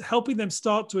 but it's helping them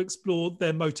start to explore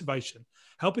their motivation,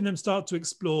 helping them start to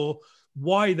explore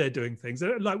why they're doing things.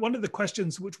 Like one of the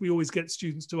questions which we always get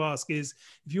students to ask is,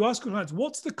 if you ask your clients,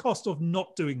 what's the cost of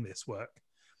not doing this work?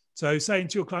 So saying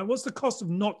to your client, what's the cost of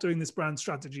not doing this brand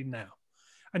strategy now?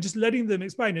 And just letting them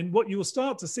explain. And what you will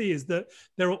start to see is that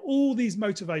there are all these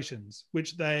motivations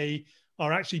which they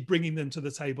are actually bringing them to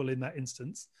the table in that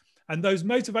instance. And those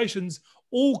motivations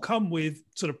all come with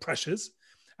sort of pressures.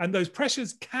 And those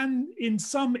pressures can, in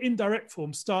some indirect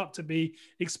form, start to be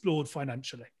explored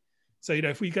financially. So, you know,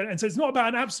 if we go, and so it's not about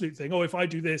an absolute thing, oh, if I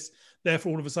do this,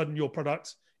 therefore all of a sudden your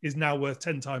product is now worth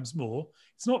 10 times more.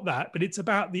 It's not that, but it's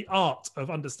about the art of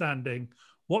understanding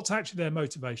what's actually their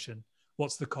motivation.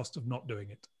 What's the cost of not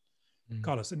doing it?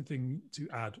 Carlos, anything to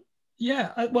add?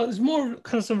 Yeah, well, there's more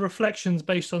kind of some reflections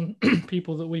based on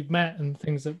people that we've met and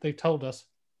things that they've told us.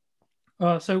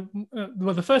 Well,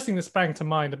 the first thing that sprang to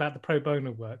mind about the pro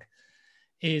bono work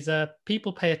is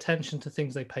people pay attention to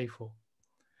things they pay for.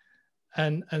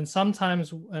 And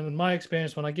sometimes, and in my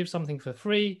experience, when I give something for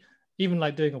free, even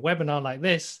like doing a webinar like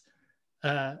this,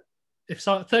 if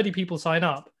 30 people sign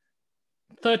up,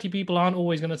 30 people aren't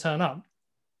always going to turn up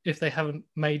if they haven't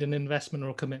made an investment or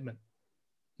a commitment.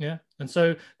 Yeah. And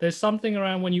so there's something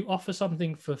around when you offer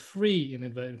something for free, in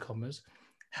inverted commas,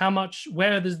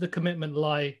 where does the commitment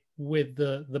lie with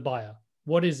the buyer?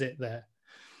 What is it there?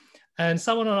 And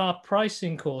someone on our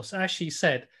pricing course actually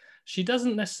said she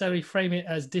doesn't necessarily frame it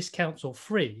as discounts or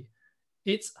free.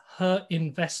 It's her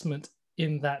investment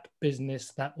in that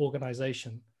business, that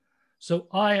organization. So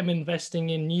I am investing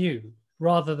in you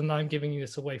rather than I'm giving you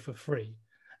this away for free.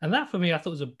 And that for me, I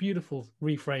thought was a beautiful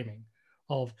reframing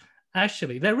of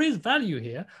actually there is value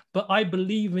here, but I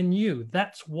believe in you.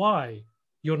 That's why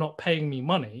you're not paying me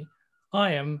money.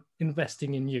 I am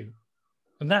investing in you.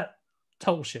 And that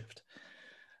total shift.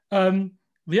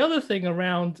 The other thing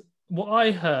around what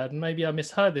I heard, and maybe I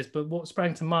misheard this, but what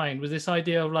sprang to mind was this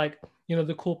idea of like, you know,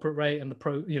 the corporate rate and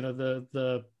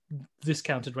the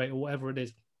discounted rate or whatever it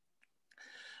is.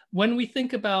 When we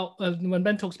think about, when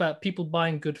Ben talks about people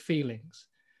buying good feelings,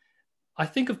 I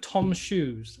think of Tom's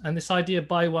shoes and this idea of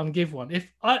buy one, give one.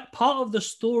 Part of the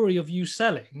story of you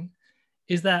selling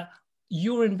is that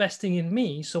you're investing in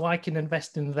me so I can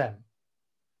invest in them.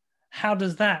 How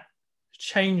does that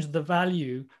change the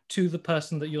value to the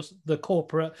person that you're, the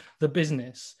corporate, the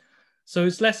business? So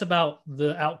it's less about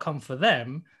the outcome for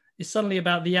them. It's suddenly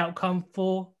about the outcome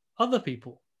for other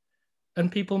people.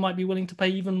 And people might be willing to pay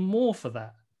even more for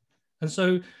that. And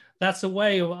so that's a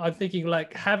way of, I'm thinking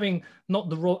like having not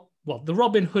the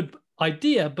Robin Hood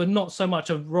idea, but not so much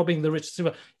of robbing the rich.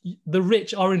 The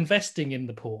rich are investing in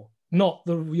the poor, not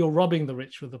you're robbing the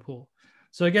rich with the poor.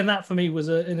 So again, that for me was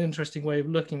an interesting way of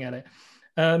looking at it.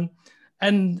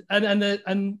 And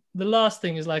the last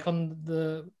thing is like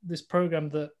on this program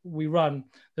that we run,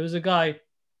 there was a guy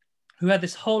who had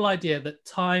this whole idea that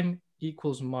time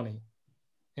equals money.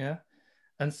 Yeah.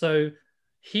 And so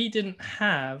he didn't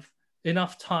have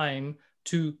enough time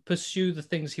to pursue the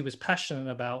things he was passionate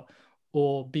about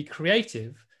or be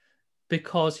creative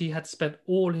because he had spent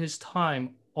all his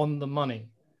time on the money.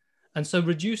 And so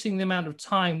reducing the amount of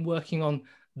time working on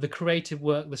the creative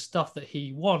work, the stuff that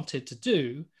he wanted to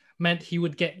do, meant he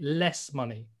would get less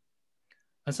money.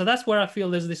 And so that's where I feel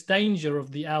there's this danger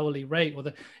of the hourly rate,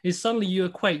 is suddenly you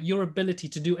equate your ability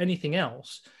to do anything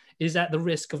else is at the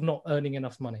risk of not earning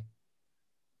enough money.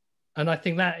 And I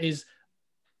think that is,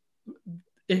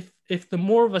 if the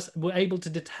more of us were able to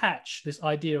detach this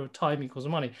idea of time equals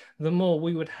money, the more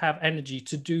we would have energy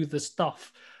to do the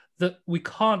stuff that we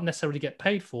can't necessarily get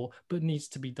paid for, but needs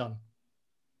to be done.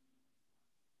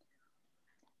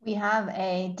 We have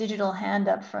a digital hand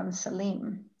up from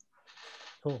Salim.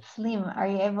 Cool. Salim, are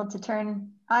you able to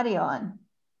turn audio on?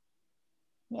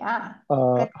 Yeah.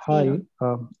 Hi,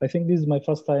 I think this is my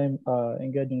first time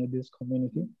engaging with this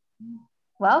community.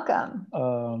 Welcome.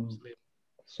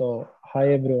 So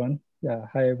hi everyone. Yeah,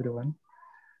 hi everyone.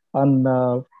 And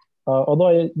although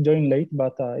I joined late,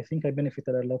 but I think I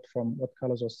benefited a lot from what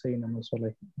Carlos was saying, and also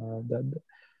like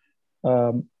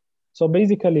So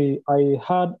basically, I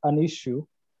had an issue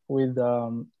with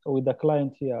the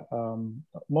client here.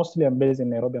 Mostly, I'm based in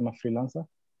Nairobi. I'm a freelancer.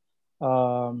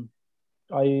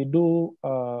 I do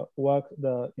work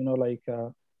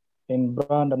in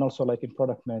brand and also like in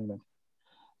product management.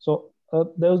 So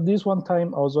there was this one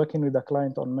time I was working with a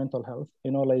client on mental health. I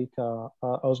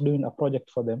was doing a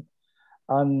project for them,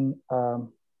 and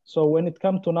so when it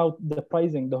comes to now the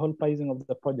pricing, the whole pricing of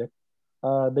the project,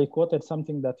 they quoted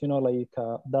something that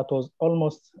that was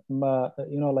almost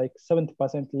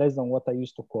 70% less than what I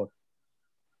used to quote.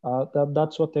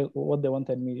 That's what they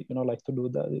wanted me to do,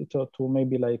 to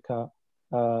maybe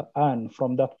earn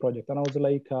from that project. And I was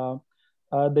like,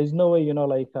 there's no way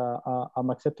I'm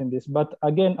accepting this. But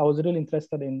again, I was really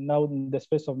interested in now in the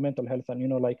space of mental health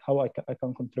and how I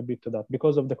can contribute to that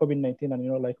because of the COVID-19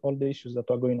 and all the issues that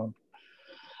are going on.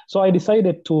 So I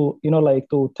decided to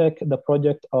to take the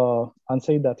project and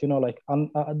say that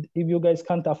if you guys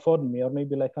can't afford me, or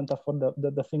maybe can't afford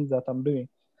the things that I'm doing,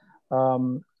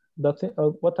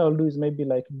 what I'll do is maybe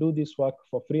do this work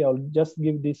for free. I'll just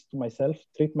give this to myself,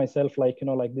 treat myself like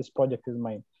this project is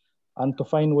mine, and to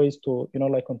find ways to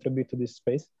contribute to this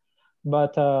space.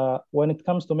 But when it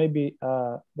comes to maybe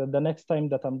the next time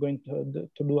that I'm going to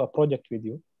do a project with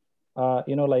you,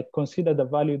 consider the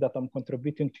value that I'm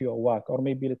contributing to your work, or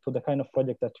maybe to the kind of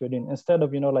project that you're doing, instead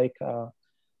of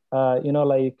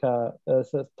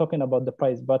talking about the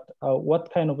price, but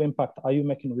what kind of impact are you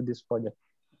making with this project?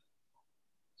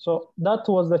 So that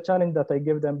was the challenge that I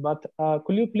gave them. But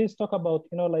could you please talk about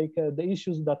the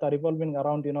issues that are revolving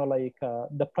around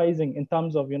the pricing in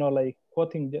terms of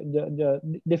quoting the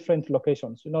different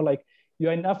locations?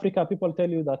 You're in Africa, people tell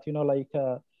you that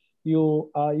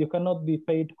you cannot be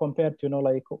paid compared to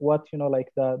what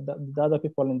the other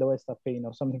people in the West are paying,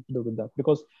 or something to do with that,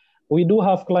 because we do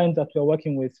have clients that we're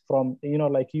working with from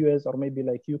US or maybe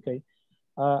UK,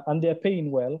 and they're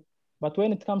paying well. But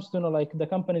when it comes to the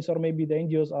companies or maybe the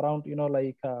NGOs around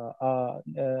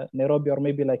Nairobi or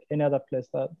maybe any other place,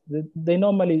 they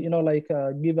normally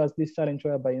give us this challenge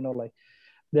whereby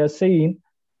they're saying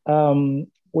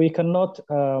we cannot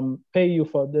pay you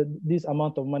for this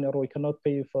amount of money, or we cannot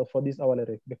pay you for this hourly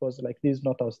rate, because this is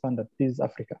not our standard. This is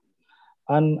Africa.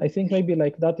 And I think maybe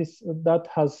that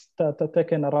has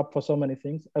taken a wrap for so many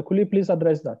things. Could you please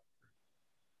address that?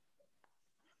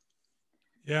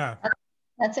 Yeah.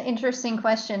 That's an interesting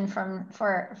question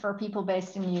for people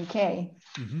based in the UK.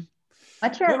 Mm-hmm.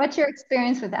 What's your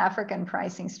experience with African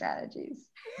pricing strategies?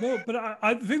 Well, but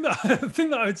I think the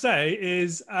thing that I would say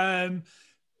is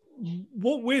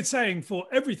what we're saying for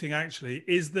everything actually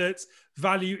is that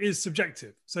value is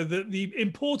subjective. So that the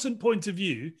important point of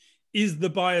view is the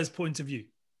buyer's point of view,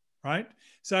 right?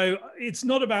 So it's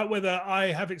not about whether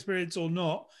I have experience or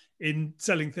not in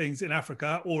selling things in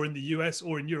Africa or in the US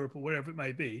or in Europe or wherever it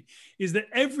may be, is that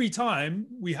every time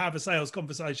we have a sales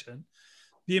conversation,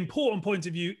 the important point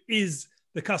of view is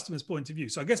the customer's point of view.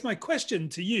 So I guess my question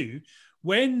to you,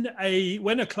 when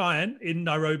a client in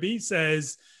Nairobi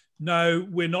says, no,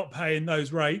 we're not paying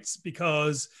those rates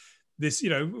because this,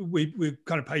 we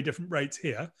kind of pay different rates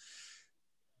here.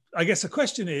 I guess the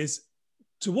question is,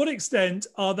 to what extent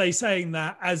are they saying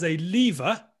that as a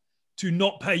lever to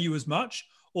not pay you as much?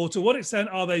 Or to what extent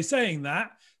are they saying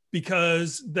that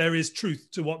because there is truth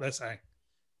to what they're saying?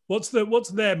 What's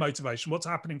their motivation? What's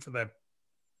happening for them?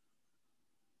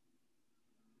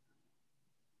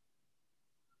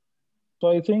 So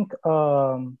I think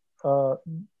the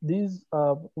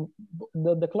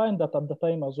client that at the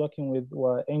time I was working with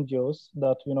were NGOs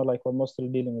that were mostly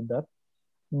dealing with that.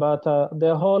 But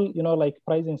their whole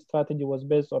pricing strategy was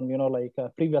based on a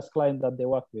previous client that they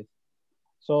worked with.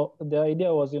 So the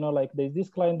idea was, there's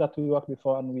this client that we worked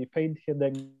before and we paid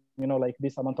them,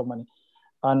 this amount of money.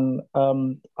 And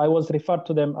I was referred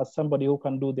to them as somebody who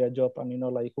can do their job and,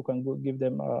 who can give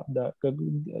them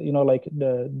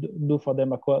do for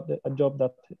them a job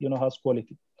that, has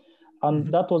quality. And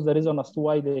mm-hmm. that was the reason as to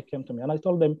why they came to me. And I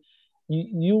told them,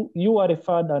 you are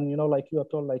referred and, you are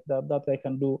told that I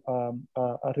can do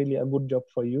really a good job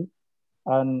for you.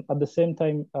 And at the same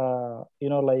time,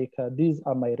 these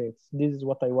are my rates. This is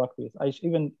what I work with. I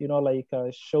even,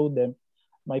 show them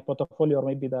my portfolio or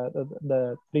maybe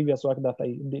the previous work that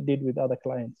I did with other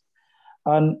clients.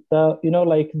 And,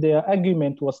 their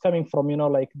argument was coming from,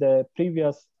 the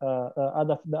previous,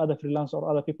 other freelance or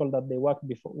other people that they worked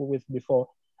with before,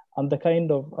 and the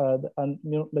kind of,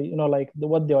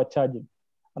 what they were charging.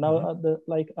 And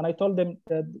mm-hmm. And I told them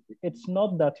that it's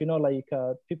not that,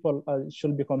 people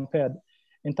should be compared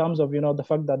in terms of, the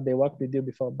fact that they worked with you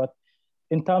before, but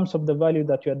in terms of the value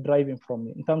that you're driving from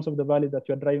me, in terms of the value that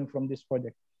you're driving from this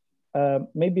project.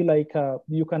 maybe like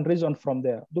you can reason from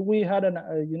there. Do we had an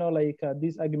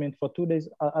this argument for 2 days?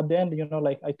 At the end,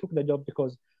 like I took the job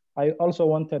because I also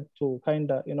wanted to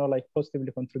kind of like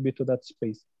positively contribute to that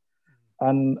space,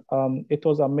 and it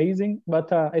was amazing.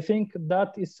 But I think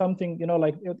that is something,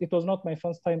 like it was not my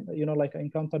first time, like I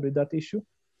encountered with that issue.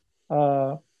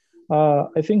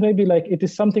 I think maybe like it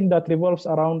is something that revolves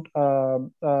around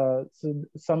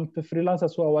some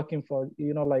freelancers who are working for,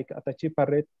 like at a cheaper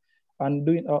rate and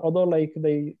doing, although like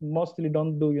they mostly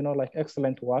don't do, like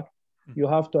excellent work. You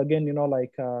have to, again,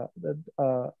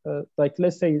 like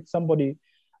let's say somebody,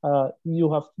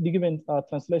 you have given a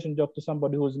translation job to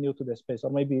somebody who's new to the space,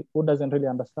 or maybe who doesn't really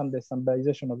understand the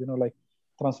standardization of, like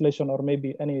translation, or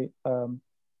maybe any,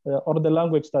 or the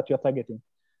language that you're targeting.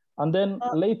 And then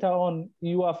later on,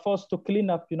 you are forced to clean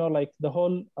up, like the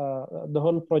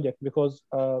whole project because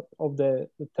of the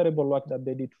terrible work that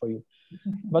they did for you.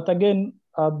 But again,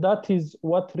 that is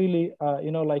what really,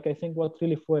 like I think what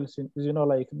really fuels is,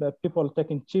 like the people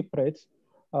taking cheap rates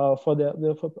for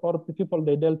or the people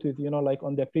they dealt with, like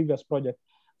on their previous project.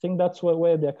 I think that's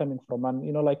where they're coming from.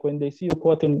 And, like when they see you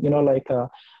quoting, like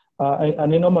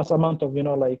an enormous amount of,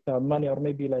 like money, or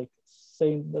maybe like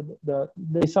saying that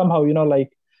they somehow,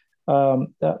 like,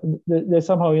 they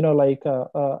somehow, like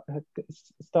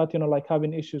start, like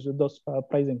having issues with those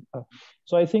pricing.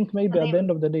 So I think maybe at the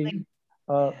end of the day,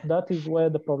 that is where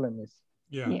the problem is.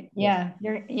 Yeah. Yes.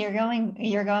 You're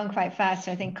going quite fast.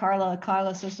 I think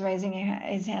Carlos was raising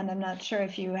his hand. I'm not sure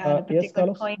if you had a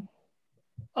particular point.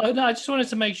 Oh no, I just wanted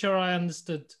to make sure I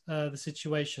understood the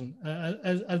situation.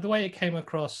 The way it came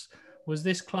across was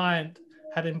this client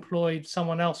had employed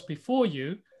someone else before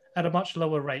you at a much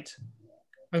lower rate.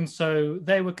 And so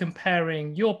they were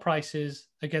comparing your prices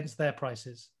against their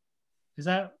prices. Is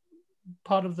that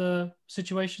part of the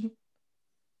situation?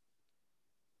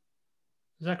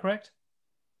 Is that correct?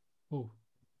 Oh,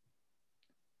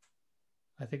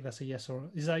 I think that's a yes, or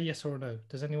is that a yes or a no?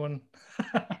 Does anyone?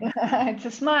 It's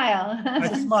a smile.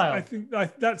 It's a smile. I think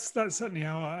that's certainly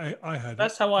how I heard it.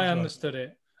 That's how I understood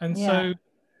it. And so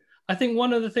I think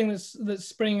one of the things that's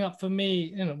springing up for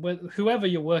me, whoever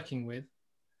you're working with,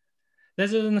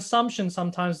 there's an assumption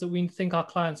sometimes that we think our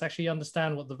clients actually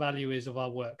understand what the value is of our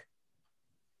work.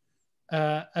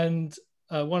 And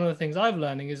one of the things I've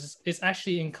learning is it's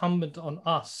actually incumbent on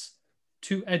us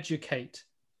to educate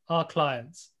our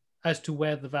clients as to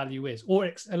where the value is,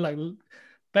 or like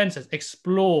Ben says,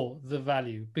 explore the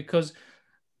value. Because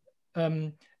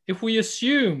if we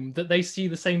assume that they see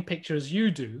the same picture as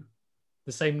you do,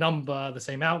 the same number, the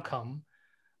same outcome,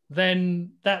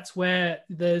 then that's where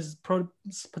there's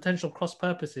potential cross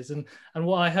purposes. And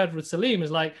what I heard with Salim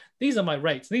is like, these are my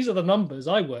rates. These are the numbers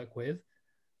I work with.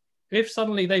 If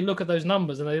suddenly they look at those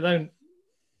numbers and they don't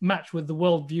match with the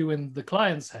worldview in the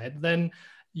client's head, then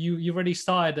you've already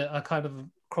started a kind of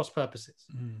cross purposes.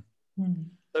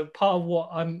 So part of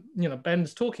what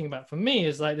Ben's talking about for me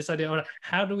is like this idea of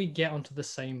how do we get onto the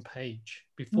same page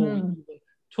before we even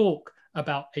talk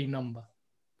about a number?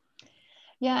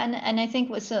 Yeah, and I think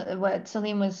what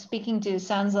Salim was speaking to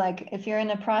sounds like if you're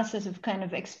in a process of kind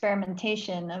of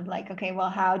experimentation of like, okay, well,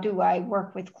 how do I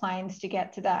work with clients to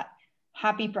get to that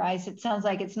happy price? It sounds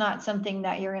like it's not something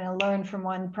that you're going to learn from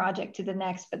one project to the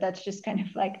next, but that's just kind of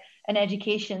like an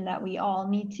education that we all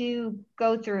need to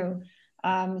go through.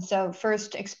 So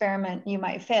first experiment, you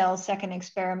might fail. Second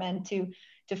experiment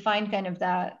to find kind of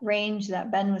that range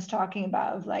that Ben was talking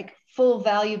about of like full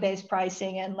value-based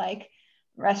pricing and like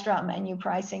restaurant menu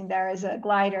pricing. There is a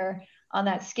glider on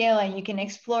that scale, and you can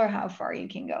explore how far you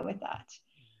can go with that.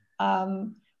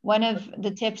 One of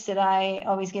the tips that I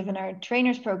always give in our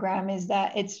trainers program is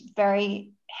that it's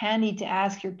very handy to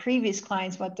ask your previous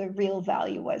clients what the real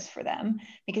value was for them,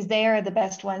 because they are the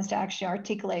best ones to actually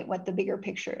articulate what the bigger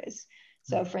picture is.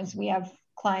 So for instance, we have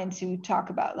clients who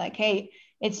talk about like, hey,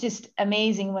 it's just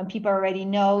amazing when people already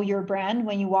know your brand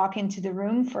when you walk into the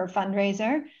room for a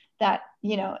fundraiser, that,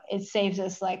 it saves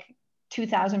us like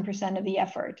 2,000% of the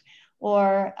effort.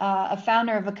 Or a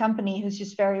founder of a company who's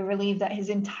just very relieved that his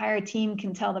entire team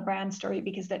can tell the brand story,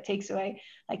 because that takes away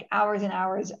like hours and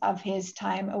hours of his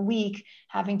time a week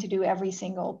having to do every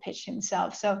single pitch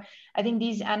himself. So I think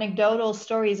these anecdotal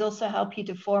stories also help you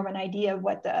to form an idea of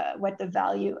what the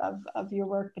value of your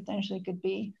work potentially could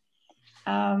be.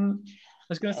 I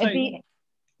was going to say,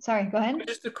 sorry, go ahead.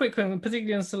 Just a quick thing,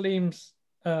 particularly in Salim's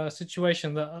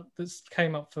situation that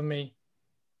came up for me.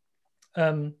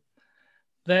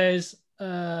 There's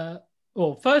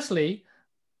firstly,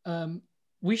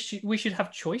 we should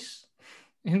have choice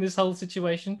in this whole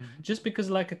situation. Just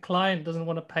because like a client doesn't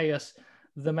want to pay us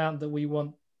the amount that we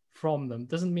want from them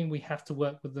doesn't mean we have to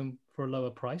work with them for a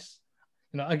lower price.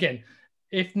 You know, again,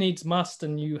 if needs must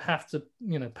and you have to,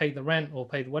 you know, pay the rent or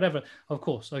pay whatever, of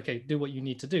course, okay, do what you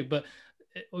need to do. But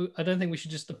I don't think we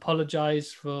should just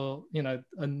apologize for, you know,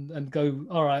 and go,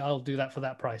 all right, I'll do that for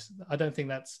that price. I don't think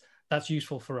that's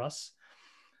useful for us.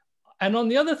 And on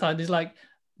the other side is like,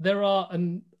 there are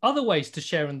other ways to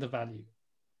share in the value.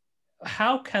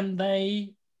 How can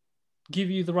they give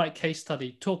you the right case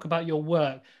study, talk about your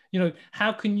work? You know,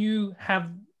 how can you have,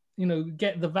 you know,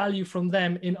 get the value from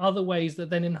them in other ways that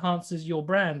then enhances your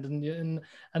brand and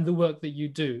the work that you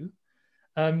do?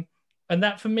 And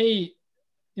that for me,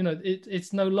 you know,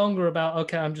 it's no longer about,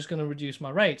 okay, I'm just going to reduce my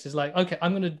rates. It's like, okay,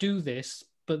 I'm going to do this,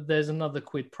 but there's another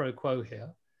quid pro quo here.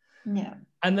 Yeah.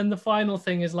 And then the final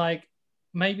thing is like,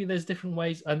 maybe there's different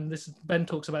ways, and this Ben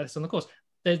talks about this on the course,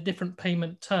 there's different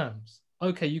payment terms.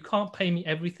 Okay, you can't pay me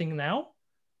everything now,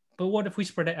 but what if we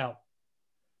spread it out?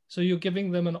 So you're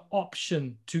giving them an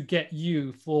option to get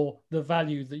you for the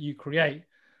value that you create,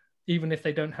 even if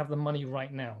they don't have the money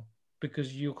right now,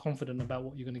 because you're confident about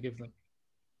what you're going to give them.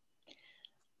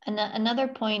 And another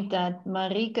point that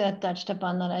Marika touched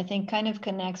upon that I think kind of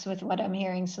connects with what I'm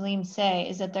hearing Salim say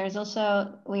is that there's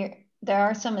also, there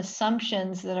are some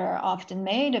assumptions that are often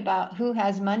made about who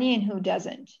has money and who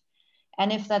doesn't.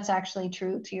 And if that's actually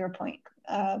true, to your point,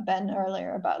 Ben,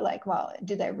 earlier about like, well,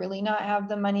 do they really not have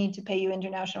the money to pay you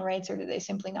international rates, or do they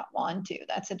simply not want to?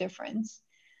 That's a difference.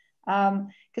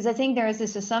 Because I think there is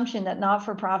this assumption that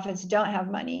not-for-profits don't have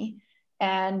money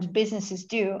and businesses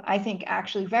do. I think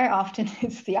actually very often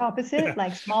it's the opposite. Yeah.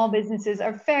 Like small businesses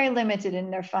are very limited in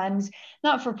their funds.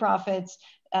 Not-for-profits,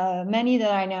 many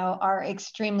that I know are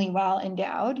extremely well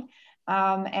endowed.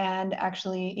 And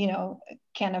actually, you know,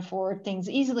 can afford things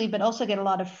easily, but also get a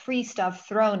lot of free stuff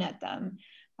thrown at them.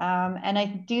 And I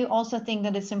do also think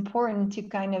that it's important to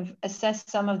kind of assess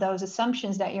some of those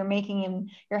assumptions that you're making in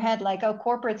your head, like, oh,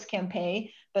 corporates can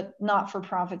pay, but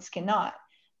not-for-profits cannot.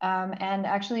 And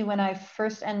actually, when I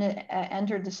first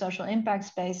entered the social impact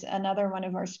space, another one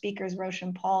of our speakers,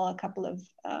 Roshan Paul, a couple of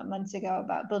months ago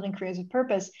about building careers of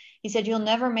purpose, he said, you'll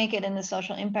never make it in the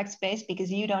social impact space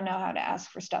because you don't know how to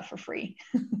ask for stuff for free.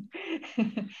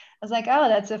 I was like, oh,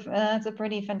 that's a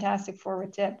pretty fantastic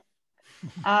forward tip.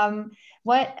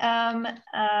 What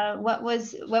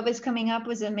was coming up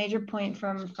was a major point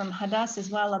from Hadass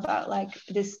as well about like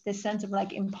this sense of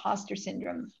like imposter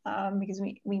syndrome, because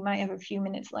we might have a few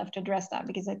minutes left to address that,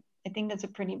 because I think that's a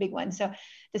pretty big one. So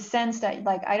the sense that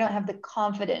like I don't have the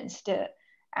confidence to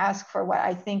ask for what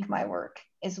I think my work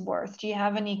is worth. Do you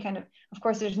have any kind of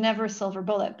course there's never a silver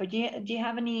bullet, but do you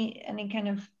have any kind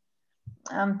of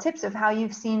tips of how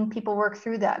you've seen people work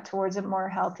through that towards a more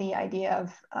healthy idea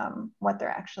of what they're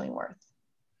actually worth?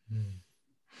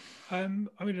 I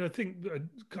mean, I think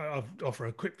I'll offer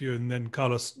a quick view, and then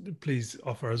Carlos, please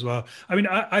offer as well. I mean,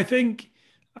 I think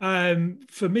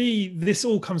for me, this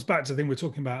all comes back to the thing we're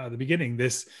talking about at the beginning.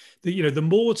 You know, the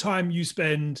more time you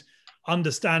spend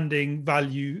understanding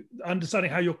value,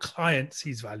 understanding how your client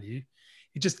sees value,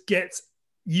 it just gets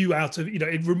you out of, you know,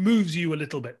 it removes you a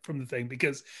little bit from the thing,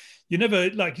 because you never,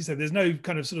 like you said, there's no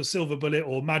kind of sort of silver bullet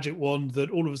or magic wand that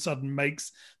all of a sudden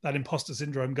makes that imposter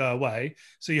syndrome go away.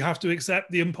 So you have to accept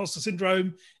the imposter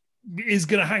syndrome is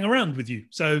going to hang around with you.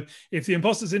 So if the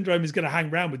imposter syndrome is going to hang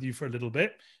around with you for a little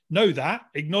bit, know that,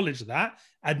 acknowledge that,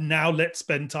 and now let's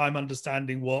spend time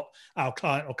understanding what our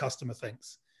client or customer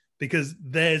thinks, because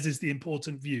theirs is the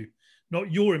important view,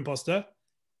 not your imposter.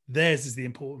 Theirs is the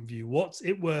important view. What's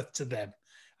it worth to them?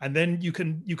 And then you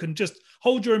can just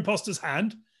hold your imposter's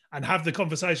hand and have the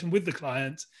conversation with the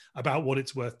client about what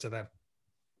it's worth to them.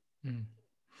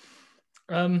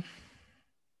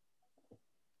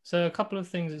 So a couple of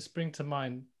things that spring to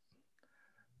mind.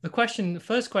 The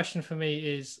first question for me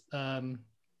is,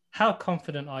 how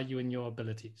confident are you in your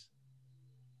abilities?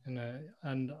 You know,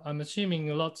 and I'm assuming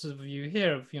lots of you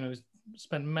here have, you know,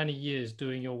 spent many years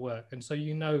doing your work, and so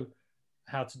you know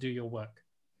how to do your work.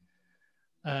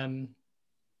 And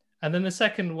then the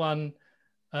second one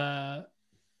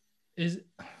is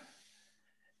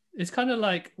it's kind of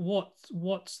like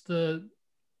what's the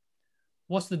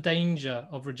danger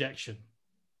of rejection?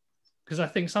 Because I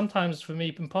think sometimes for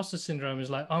me, imposter syndrome is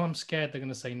like, oh, I'm scared they're going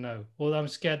to say no, or I'm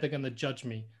scared they're going to judge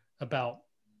me about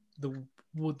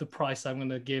the price I'm going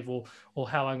to give, or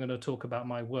how I'm going to talk about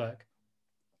my work.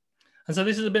 And so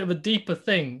this is a bit of a deeper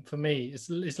thing for me.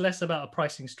 It's less about a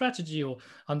pricing strategy or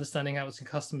understanding how it's in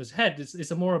customers' head.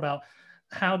 It's more about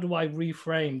how do I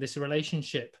reframe this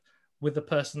relationship with the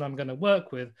person I'm going to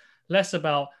work with, less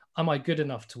about, am I good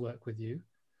enough to work with you?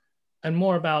 And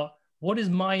more about, what is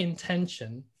my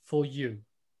intention for you?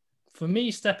 For me,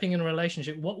 stepping in a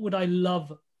relationship, what would I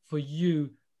love for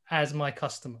you as my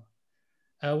customer?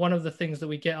 one of the things that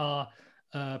we get our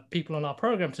people on our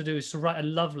program to do is to write a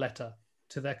love letter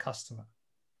to their customer.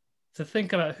 To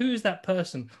think about who's that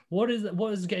person, what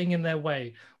is getting in their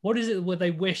way, what is it where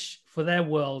they wish for their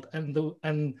world and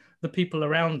the people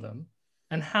around them,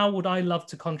 and how would I love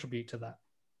to contribute to that?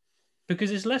 Because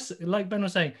it's less, like Ben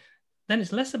was saying, then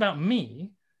it's less about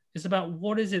me, it's about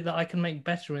what is it that I can make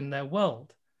better in their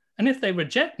world. And if they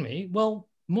reject me, well,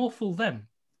 more fool them,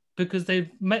 because they've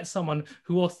met someone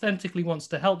who authentically wants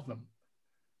to help them,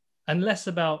 and less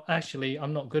about actually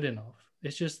I'm not good enough.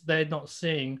 It's just they're not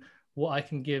seeing what I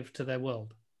can give to their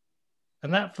world.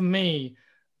 And that, for me,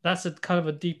 that's a kind of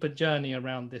a deeper journey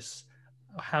around this.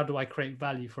 How do I create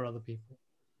value for other people?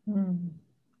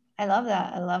 I love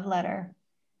that. A love letter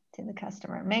to the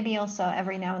customer. Maybe also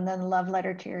every now and then a love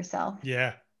letter to yourself.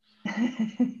 Yeah.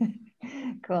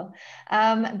 Cool.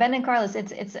 Ben and Carlos,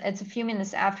 it's a few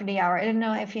minutes after the hour. I don't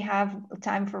know if you have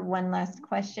time for one last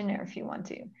question, or if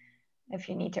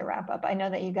you need to wrap up. I know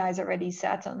that you guys already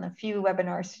sat on a few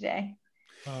webinars today.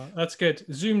 That's good.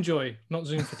 Zoom joy, not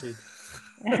Zoom fatigue.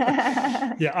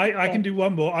 Yeah, I can do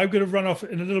one more. I'm going to run off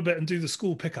in a little bit and do the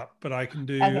school pickup, but I can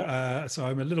do, okay. So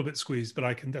I'm a little bit squeezed, but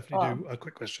I can definitely do a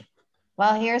quick question.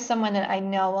 Well, here's someone that I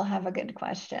know will have a good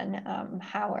question.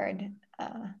 Howard,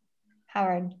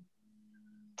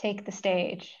 take the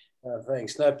stage.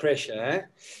 Thanks. No pressure. Eh?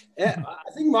 Yeah,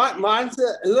 I think mine's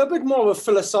a little bit more of a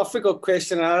philosophical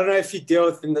question. I don't know if you deal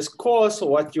with in this course or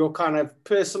what your kind of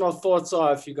personal thoughts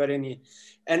are, if you got any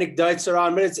anecdotes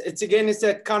around. But it's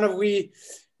that kind of we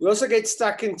also get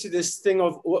stuck into this thing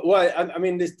of, well, I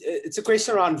mean, it's a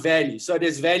question around value. So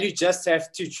does value just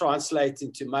have to translate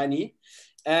into money?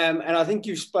 And I think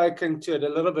you've spoken to it a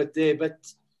little bit there.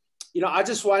 But, I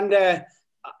just wonder,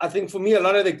 I think for me, a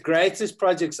lot of the greatest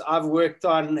projects I've worked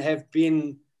on have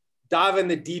been dive in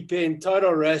the deep end,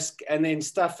 total risk, and then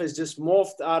stuff has just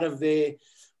morphed out of there.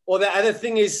 Or the other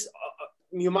thing is,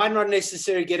 you might not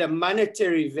necessarily get a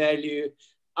monetary value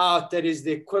out that is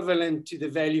the equivalent to the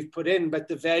value you've put in, but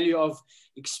the value of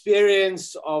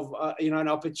experience, of an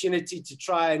opportunity to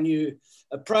try a new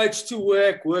approach to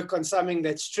work on something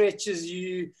that stretches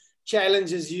you,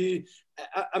 challenges you.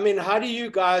 I mean, how do you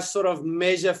guys sort of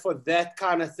measure for that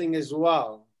kind of thing as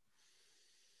well?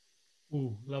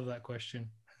 Ooh, love that question.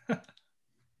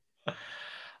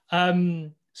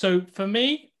 So for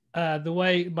me, the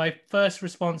way my first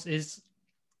response is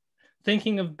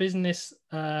thinking of business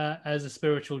as a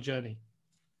spiritual journey,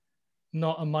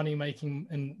 not a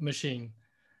money-making machine.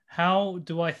 How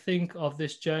do I think of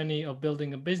this journey of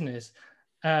building a business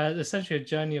as essentially a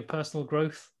journey of personal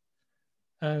growth?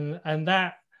 And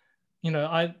that,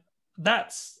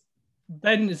 that's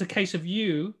then is a case of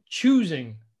you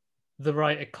choosing the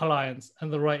right clients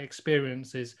and the right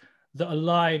experiences that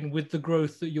align with the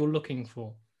growth that you're looking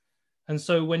for. And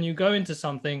so when you go into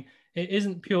something, it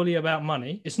isn't purely about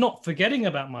money. It's not forgetting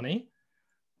about money,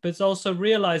 but it's also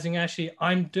realizing actually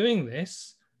I'm doing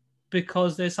this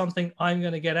because there's something I'm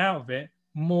going to get out of it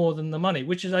more than the money,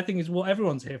 which is, I think, is what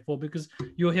everyone's here for, because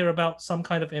you'll hear about some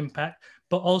kind of impact,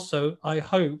 but also I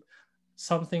hope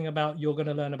something about you're going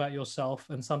to learn about yourself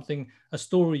and a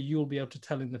story you'll be able to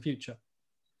tell in the future.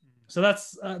 So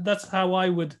that's how I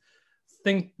would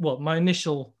think. Well, my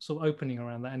initial sort of opening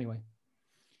around that, anyway.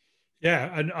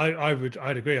 Yeah, and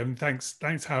I'd agree. I mean,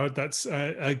 thanks, Howard. That's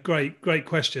a great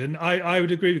question. I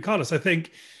would agree with Carlos. I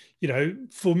think,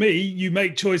 for me, you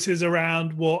make choices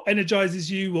around what energizes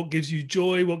you, what gives you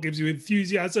joy, what gives you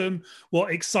enthusiasm,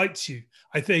 what excites you.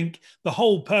 I think the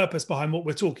whole purpose behind what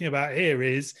we're talking about here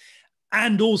is,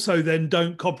 and also then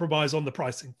don't compromise on the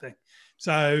pricing thing.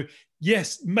 So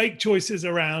yes, make choices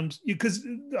around, because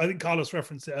I think Carlos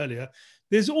referenced it earlier.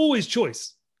 There's always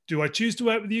choice. Do I choose to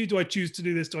work with you? Do I choose to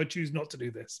do this? Do I choose not to do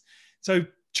this? So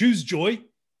choose joy,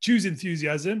 choose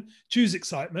enthusiasm, choose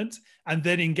excitement, and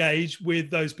then engage with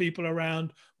those people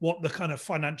around what the kind of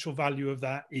financial value of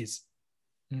that is.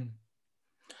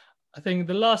 I think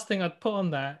the last thing I'd put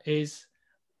on that is,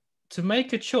 to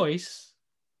make a choice,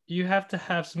 you have to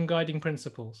have some guiding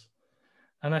principles.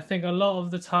 And I think a lot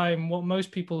of the time, what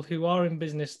most people who are in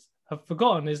business have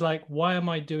forgotten is like, why am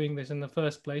I doing this in the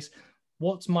first place?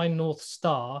 What's my North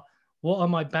Star? What are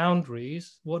my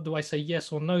boundaries? What do I say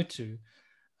yes or no to?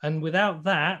 And without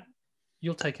that,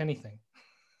 you'll take anything.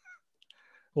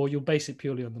 Or you'll base it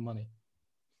purely on the money.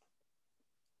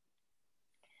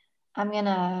 I'm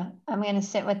gonna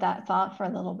sit with that thought for a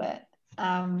little bit.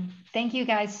 Thank you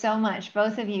guys so much,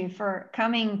 both of you, for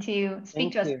coming to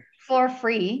speak to us for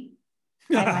free,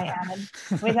 I might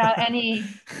add, without any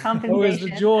compensation. Always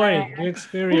the joy, the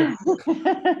experience.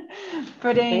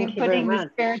 putting the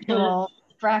spiritual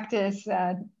practice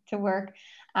to work.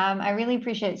 I really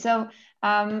appreciate it. So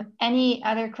Any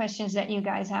other questions that you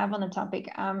guys have on the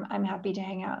topic? I'm happy to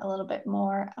hang out a little bit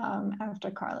more after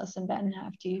Carlos and Ben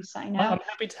have to sign out. I'm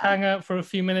happy to hang out for a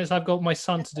few minutes. I've got my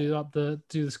son to do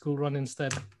the school run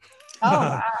instead. Oh,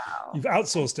 wow. You've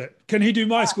outsourced it. Can he do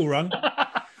my school run?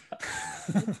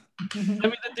 Send me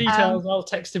the details. I'll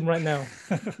text him right now.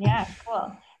 Yeah,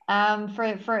 cool.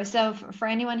 For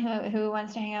anyone who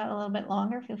wants to hang out a little bit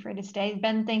longer, feel free to stay.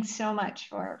 Ben, thanks so much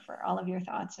for all of your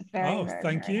thoughts.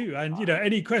 Thank you. And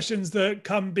any questions that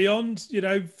come beyond,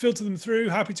 filter them through.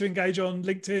 Happy to engage on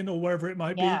LinkedIn or wherever it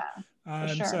might be.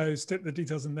 Sure. So stick the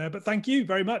details in there. But thank you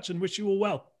very much and wish you all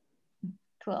well.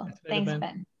 Cool. Thanks,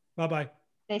 Ben. Bye-bye.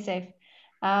 Stay safe.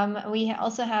 We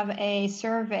also have a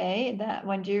survey that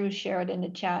Wenju shared in the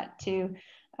chat to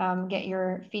get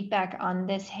your feedback on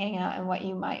this hangout and what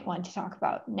you might want to talk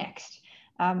about next.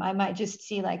 I might just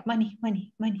see like money,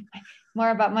 more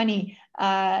about money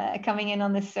coming in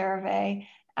on this survey.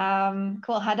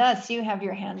 Cool. Hadas, you have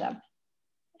your hand up.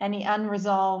 Any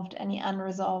unresolved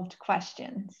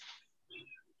questions?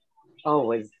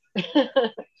 Always.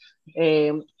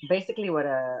 Basically, what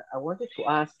I wanted to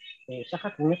ask, what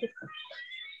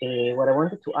I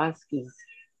wanted to ask is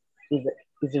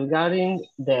regarding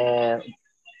the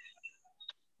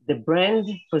brand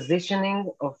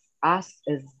positioning of us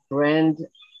as brand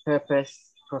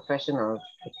purpose professionals,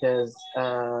 because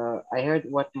I heard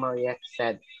what Mariette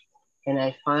said, and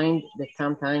I find that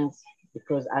sometimes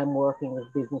because I'm working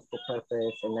with business for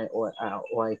purpose and or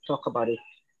I talk about it,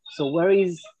 so where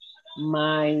is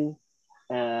my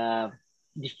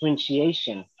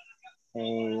differentiation?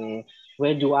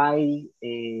 Where do I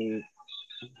do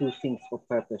things for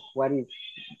purpose? Do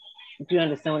you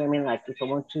understand what I mean? Like if I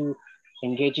want to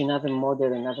engage another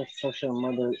model, another social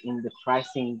model in the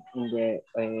pricing, in the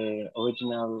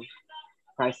original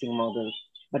pricing model,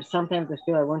 but sometimes I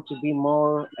feel I want to be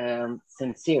more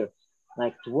sincere,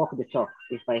 like to walk the talk.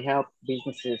 If I help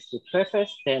businesses with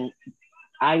purpose, then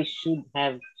I should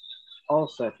have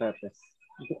also a purpose.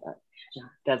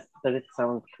 Does it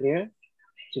sound clear?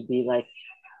 To be like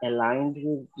aligned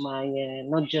with my,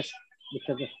 not just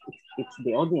because it's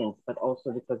the audience, but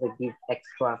also because I give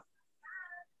extra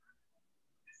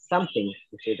something,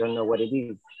 which I don't know what it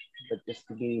is, but just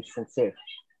to be sincere.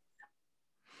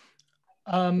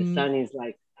 The sun is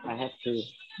like, I have to.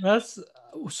 That's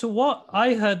so what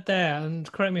I heard there, and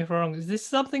correct me if I'm wrong, is this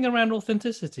something around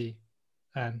authenticity,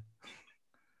 Anne?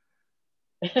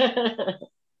 I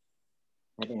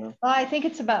don't know. Well, I think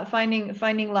it's about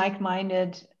finding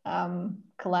like-minded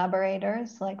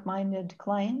collaborators, like-minded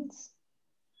clients.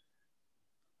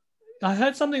 I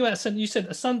heard something about you said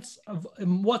a sense of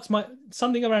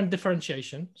something around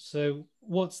differentiation. So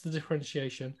what's the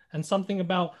differentiation? And something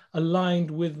about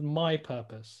aligned with my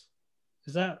purpose.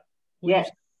 Is that what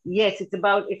yes, it's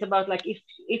about like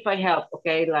if I help,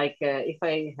 okay, like if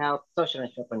I help social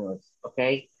entrepreneurs,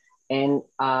 okay, and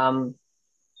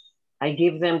I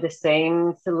give them the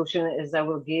same solution as I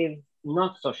will give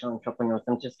not social entrepreneurs.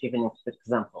 I'm just giving an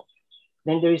example.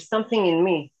 Then there is something in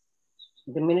me.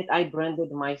 The minute I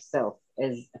branded myself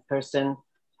as a person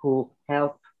who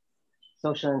help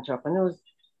social entrepreneurs,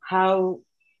 how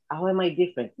am I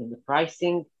different in the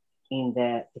pricing, in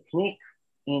the technique,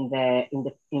 in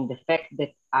the fact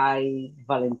that I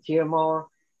volunteer more?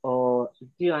 Or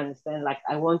do you understand? Like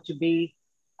I want to be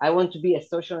a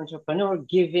social entrepreneur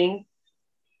giving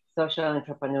social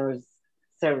entrepreneurs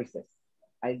services.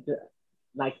 I do,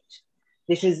 like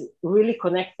this is really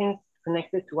connected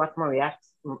to what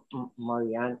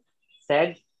Marianne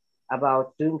said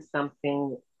about doing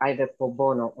something either pro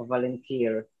bono or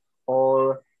volunteer,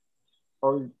 or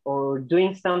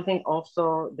doing something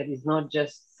also that is not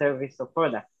just service or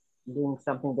product, doing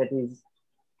something that is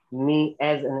me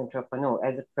as an entrepreneur,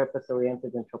 as a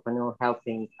purpose-oriented entrepreneur,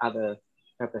 helping other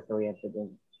purpose-oriented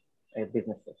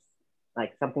businesses.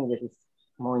 Like something that is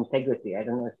more integrity. I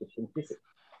don't know if it's simplicity.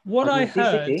 What I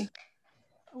heard,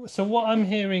 so what I'm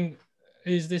hearing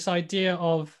is this idea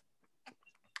of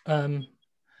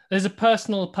there's a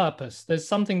personal purpose. There's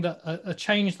something that a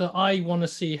change that I want to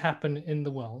see happen in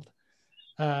the world.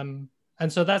 And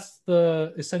so that's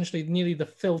essentially nearly the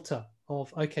filter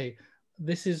of, okay,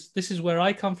 this is where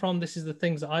I come from. This is the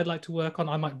things that I'd like to work on.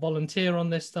 I might volunteer on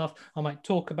this stuff. I might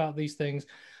talk about these things.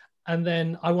 And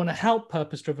then I want to help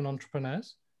purpose-driven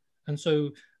entrepreneurs. And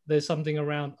so there's something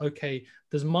around, okay,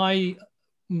 does my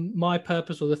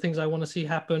purpose or the things I want to see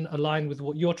happen align with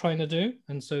what you're trying to do?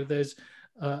 And so there's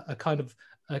a kind of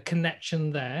a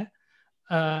connection there.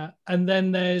 And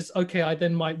then there's, okay, I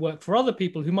then might work for other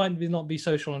people who might not be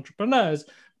social entrepreneurs,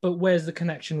 but where's the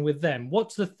connection with them?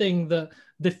 What's the thing that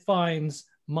defines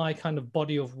my kind of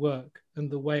body of work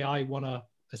and the way I want to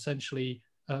essentially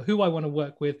who I want to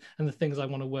work with and the things I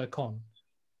want to work on.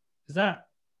 Is that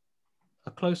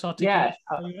a close articulation?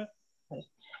 Yeah,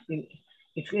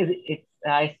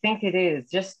 I think it is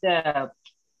just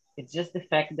it's just the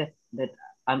fact that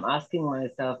I'm asking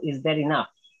myself, is that enough?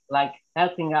 Like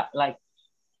helping out, like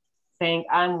saying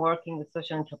I'm working with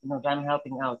social entrepreneurs, I'm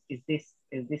helping out. Is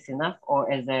this enough?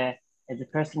 Or as a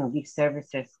person who gives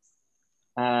services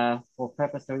for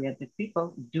purpose-oriented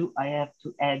people, do I have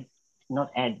to add,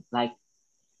 not add, like,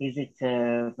 is it,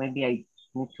 maybe I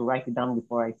need to write it down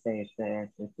before I say it, so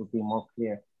it will be more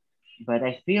clear. But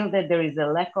I feel that there is a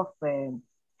lack of, you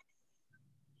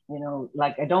know,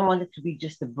 like I don't want it to be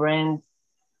just a brand,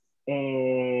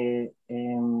 you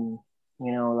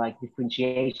know, like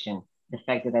differentiation. The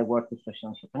fact that I work with social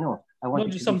entrepreneurs, I want it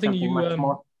to be something much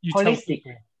more holistic.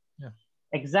 Yeah.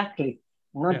 Exactly.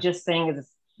 Not just saying it is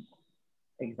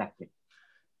exactly.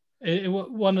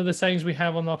 One of the sayings we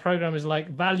have on our program is like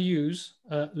values,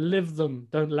 live them,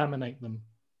 don't laminate them.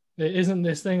 There isn't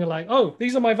this thing of like, oh,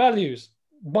 these are my values,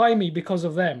 buy me because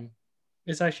of them.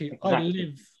 It's actually, I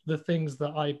live the things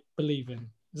that I believe in.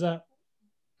 Is that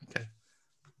okay?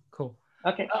 Cool.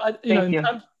 Okay. Thank you.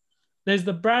 There's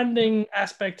the branding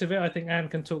aspect of it. I think Anne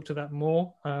can talk to that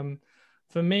more.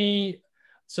 For me,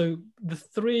 so the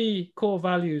 3 core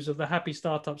values of the Happy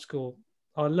Startup School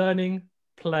are learning,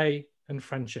 play, and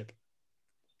friendship.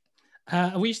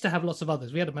 We used to have lots of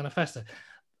others. We had a manifesto.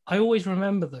 I always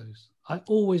remember those.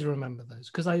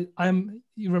 Because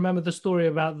you remember the story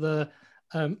about the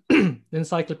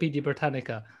Encyclopedia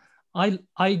Britannica. I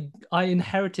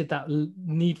inherited that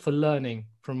need for learning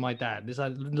from my dad. This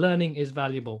learning is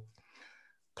valuable.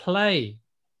 Play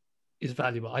is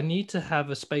valuable. I need to have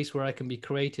a space where I can be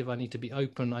creative. I need to be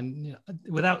open.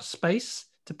 Without space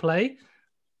to play,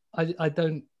 I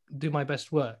don't do my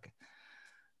best work.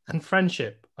 And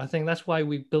friendship, I think that's why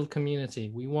we build community.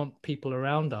 We want people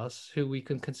around us who we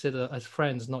can consider as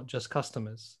friends, not just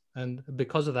customers. And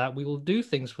because of that, we will do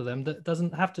things for them that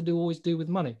doesn't have to always do with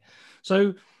money.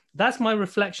 So that's my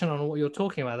reflection on what you're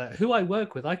talking about. That who I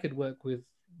work with, I could work with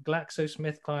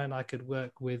GlaxoSmithKline, I could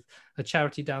work with a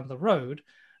charity down the road,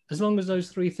 as long as those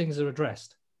 3 things are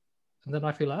addressed. And then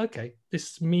I feel like, okay,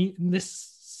 this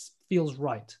feels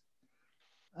right.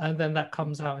 And then that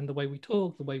comes out in the way we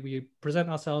talk, the way we present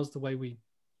ourselves, the way we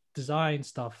design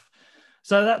stuff.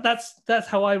 So that's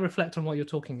how I reflect on what you're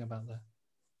talking about there.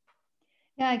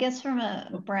 Yeah, I guess from a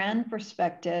brand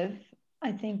perspective,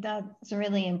 I think that's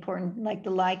really important. Like the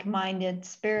like-minded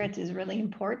spirit is really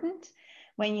important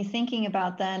when you're thinking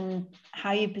about then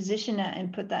how you position it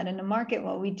and put that in the market.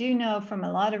 What we do know from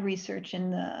a lot of research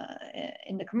in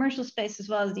the commercial space as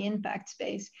well as the impact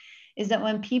space is that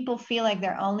when people feel like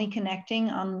they're only connecting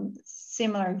on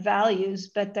similar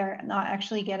values, but they're not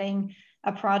actually getting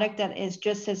a product that is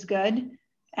just as good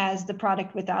as the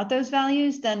product without those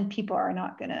values, then people are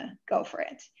not going to go for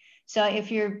it. So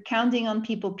if you're counting on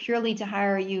people purely to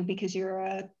hire you because you're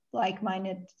a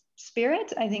like-minded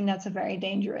spirit, I think that's a very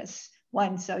dangerous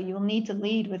one. So you'll need to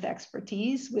lead with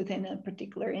expertise within a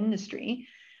particular industry.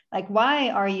 Like, why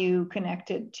are you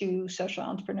connected to social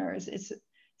entrepreneurs? It's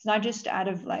not just out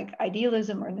of like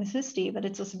idealism or necessity, but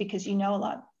it's also because you know a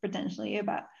lot potentially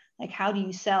about like how do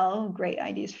you sell great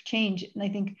ideas for change. And I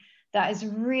think that is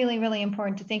really, really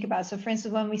important to think about. So for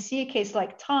instance, when we see a case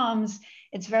like Tom's,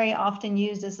 it's very often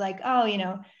used as like, oh, you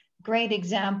know, great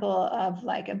example of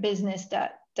like a business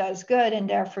that does good and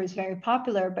therefore is very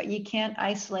popular, but you can't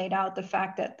isolate out the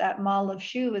fact that that model of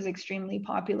shoe was extremely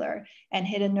popular and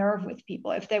hit a nerve with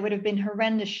people. If they would have been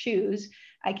horrendous shoes,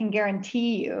 I can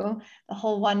guarantee you the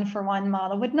whole 1-for-1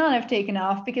 model would not have taken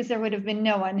off because there would have been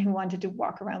no one who wanted to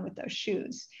walk around with those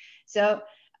shoes. So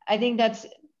I think that's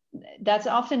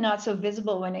often not so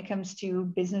visible when it comes to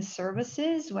business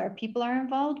services where people are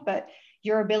involved, but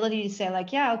your ability to say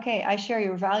like, yeah, okay, I share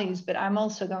your values, but I'm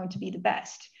also going to be the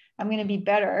best. I'm going to be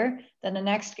better than the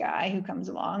next guy who comes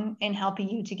along in helping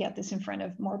you to get this in front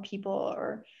of more people,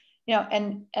 or, you know,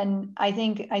 and I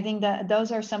think that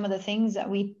those are some of the things that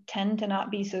we tend to not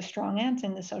be so strong at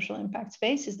in the social impact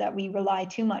space, is that we rely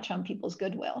too much on people's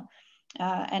goodwill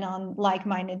and on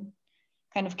like-minded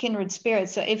kind of kindred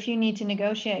spirits. So if you need to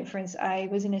negotiate, for instance, I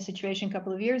was in a situation a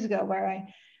couple of years ago where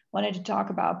I wanted to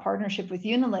talk about a partnership with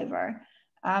Unilever.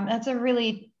 That's a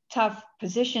really tough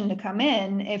position to come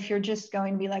in if you're just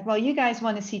going to be like, well, you guys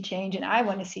want to see change and I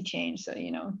want to see change. So,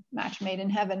 you know, match made in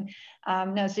heaven.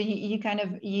 No, so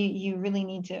you really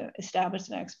need to establish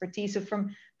an expertise. So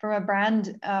from a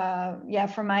brand,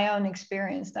 from my own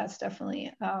experience, that's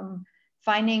definitely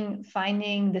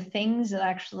finding the things that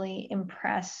actually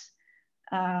impress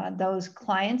those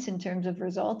clients in terms of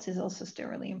results is also still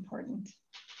really important.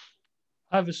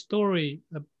 I have a story,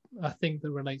 I think,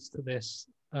 that relates to this.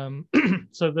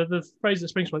 So the phrase that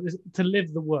springs to mind is to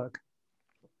live the work.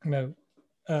 You know,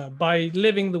 by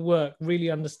living the work,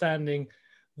 really understanding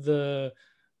the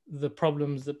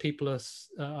problems that people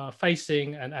are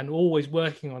facing and always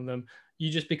working on them, you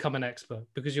just become an expert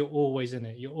because you're always in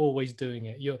it. You're always doing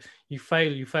it. You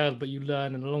fail, but you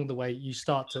learn, and along the way, you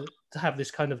start to have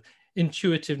this kind of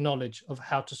intuitive knowledge of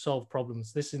how to solve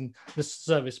problems. This in the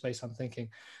service space, I'm thinking.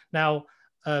 Now,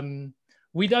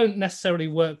 we don't necessarily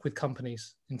work with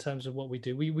companies in terms of what we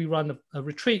do. We run a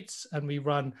retreats, and we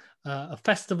run a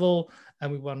festival,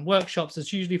 and we run workshops.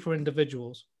 It's usually for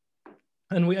individuals.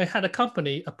 And we had a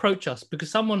company approach us because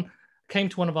someone came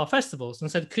to one of our festivals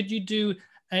and said, could you do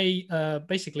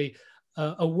basically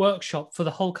a workshop for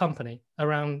the whole company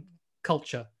around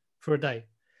culture for a day?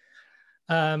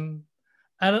 And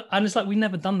it's like, we've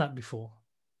never done that before.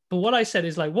 But what I said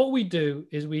is like, what we do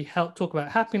is we help talk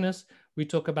about happiness. We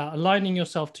talk about aligning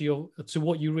yourself to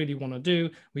what you really want to do.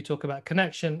 We talk about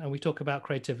connection, and we talk about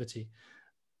creativity.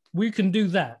 We can do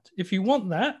that. If you want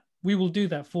that, we will do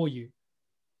that for you.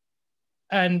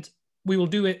 And we will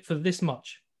do it for this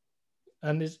much.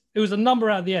 And it was a number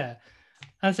out of the air.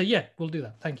 And I said, yeah, we'll do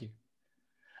that. Thank you.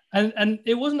 And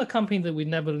it wasn't a company that we'd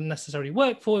never necessarily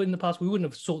worked for in the past. We wouldn't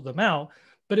have sought them out.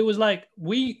 But it was like,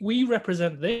 we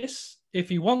represent this.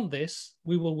 If you want this,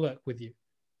 we will work with you.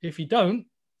 If you don't,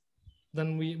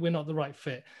 then we're not the right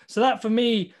fit. So that for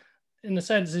me, in a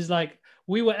sense, is like,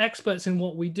 we were experts in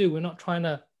what we do. We're not trying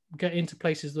to get into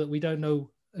places that we don't know,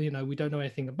 we don't know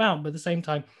anything about. But at the same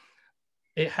time,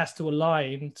 it has to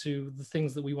align to the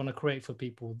things that we want to create for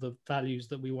people, the values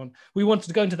that we want. We wanted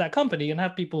to go into that company and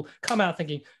have people come out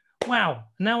thinking, wow,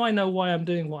 now I know why I'm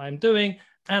doing what I'm doing.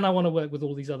 And I want to work with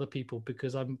all these other people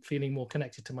because I'm feeling more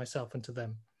connected to myself and to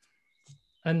them.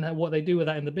 And what they do with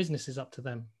that in the business is up to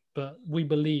them. But we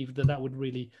believed that would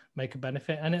really make a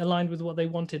benefit. And it aligned with what they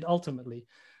wanted ultimately,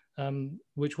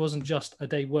 which wasn't just a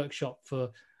day workshop for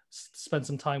spend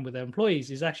some time with their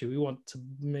employees. Is actually, we want to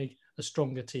make a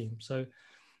stronger team. So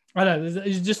I don't know,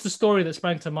 it's just a story that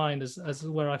sprang to mind as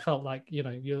where I felt like,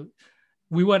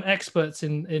 we weren't experts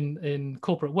in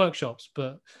corporate workshops,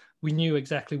 but we knew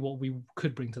exactly what we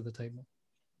could bring to the table.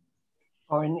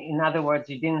 Or in other words,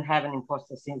 you didn't have an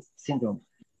imposter syndrome.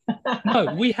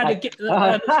 No, we had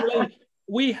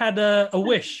we had a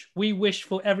wish. We wished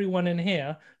for everyone in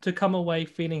here to come away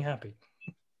feeling happy.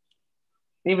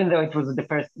 Even though it was the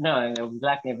first, no,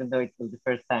 exactly, even though it was the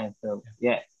first time. So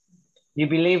yeah, you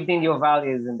believed in your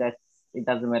values, and it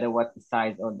doesn't matter what the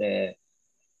size or the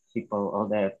people or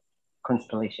the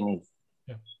constellation is.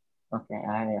 Yeah. Okay,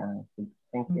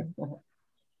 thank you.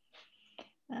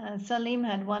 Salim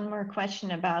had one more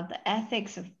question about the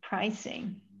ethics of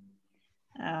pricing.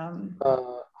 And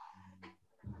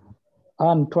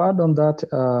to add on that,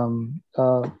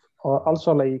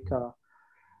 also like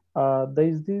there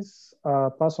is this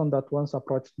person that once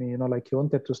approached me, like he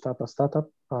wanted to start a startup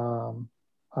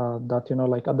that,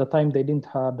 like at the time they didn't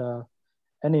have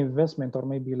any investment or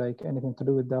maybe like anything to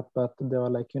do with that, but they were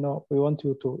like, we want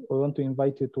to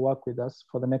invite you to work with us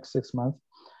for the next 6 months.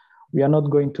 We are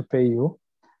not going to pay you.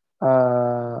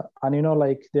 And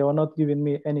like they were not giving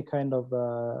me any kind of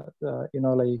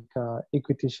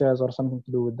equity shares or something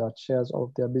to do with that, shares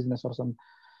of their business or something.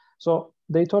 So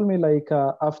they told me like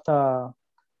after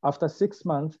 6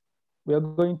 months we are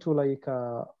going to like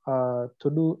to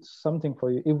do something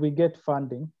for you if we get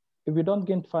funding. If we don't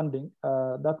get funding,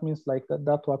 that means like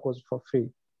that work was for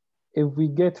free. If we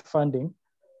get funding,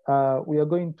 we are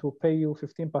going to pay you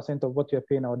 15% of what you're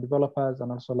paying our developers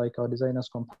and also like our designers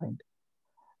combined.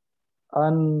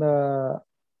 And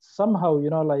somehow,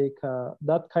 like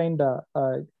that kind of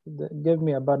gave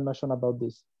me a bad notion about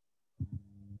this.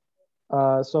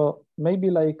 So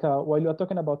maybe like while you're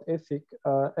talking about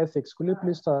ethics, could you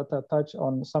please touch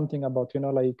on something about,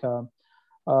 like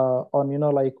on,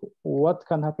 like what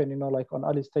can happen, like on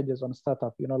early stages on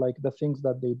startup, like the things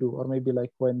that they do, or maybe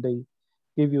like when they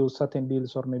give you certain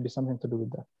deals or maybe something to do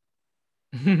with that.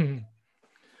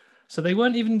 So they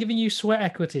weren't even giving you sweat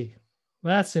equity.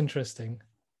 That's interesting.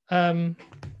 Yeah,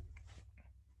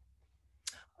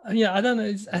 I don't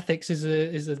know. Ethics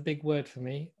is a big word for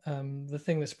me. The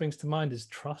thing that springs to mind is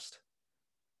trust.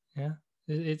 Yeah,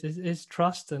 it is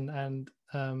trust and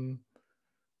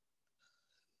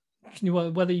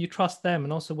whether you trust them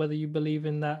and also whether you believe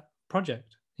in that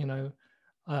project.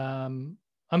 I'm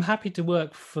happy to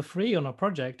work for free on a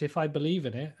project if I believe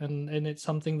in it and it's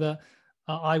something that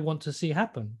I want to see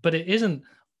happen. But it isn't,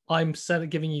 I'm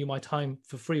giving you my time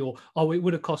for free, or it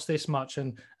would have cost this much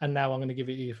and now I'm going to give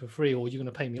it you for free, or you're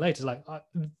going to pay me later. Like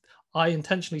I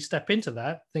intentionally step into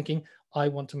that thinking I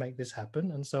want to make this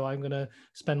happen, and so I'm going to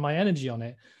spend my energy on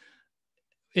it.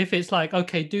 If it's like,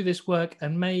 okay, do this work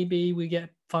and maybe we get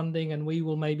funding and we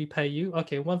will maybe pay you.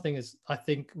 Okay, one thing is, I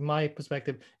think my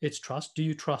perspective, it's trust. Do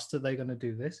you trust that they're going to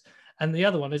do this? And the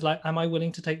other one is like, am I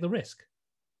willing to take the risk?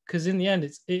 Because in the end,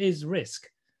 it is risk.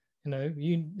 You know,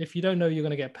 if you don't know you're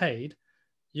going to get paid,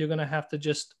 you're going to have to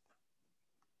just,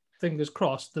 fingers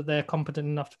crossed that they're competent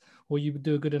enough, or you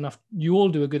all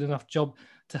do a good enough job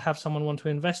to have someone want to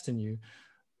invest in you.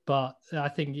 But I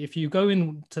think if you go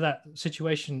into that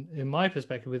situation, in my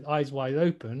perspective, with eyes wide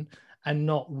open and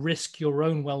not risk your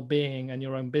own well-being and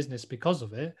your own business because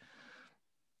of it,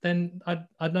 then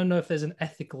I don't know if there's an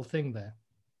ethical thing there.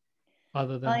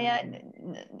 Other than, well, yeah,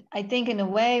 I think in a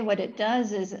way what it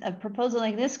does is a proposal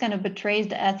like this kind of betrays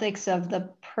the ethics of the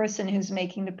person who's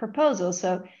making the proposal.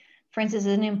 So, for instance,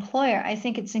 as an employer, I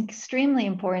think it's extremely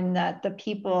important that the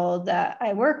people that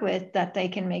I work with, that they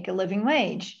can make a living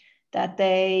wage, that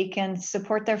they can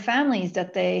support their families,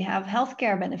 that they have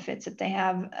healthcare benefits, that they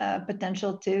have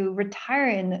potential to retire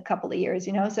in a couple of years,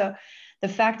 you know? So the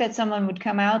fact that someone would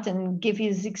come out and give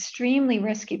you this extremely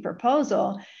risky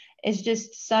proposal is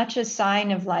just such a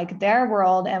sign of like their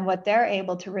world and what they're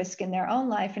able to risk in their own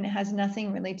life. And it has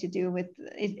nothing really to do with,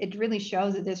 it really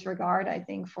shows a disregard, I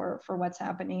think, for what's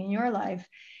happening in your life.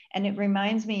 And it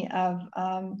reminds me of,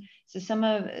 I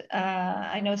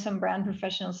know some brand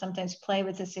professionals sometimes play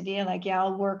with this idea like, yeah,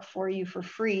 I'll work for you for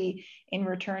free in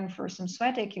return for some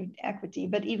sweat equity.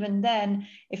 But even then,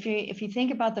 if you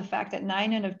think about the fact that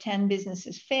 9 out of 10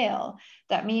 businesses fail,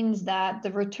 that means that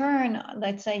the return,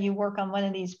 let's say you work on one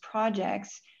of these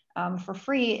projects for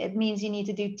free, it means you need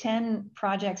to do 10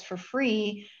 projects for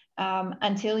free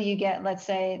until you get, let's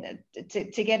say,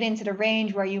 to get into the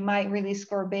range where you might really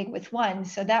score big with one.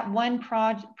 So that one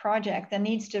project that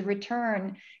needs to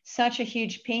return such a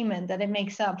huge payment that it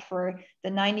makes up for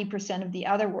the 90% of the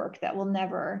other work that will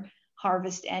never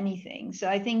harvest anything. So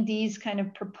I think these kind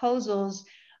of proposals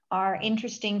are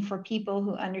interesting for people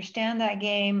who understand that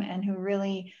game and who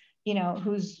really, you know,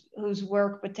 whose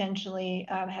work potentially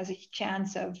has a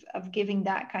chance of giving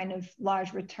that kind of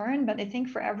large return. But I think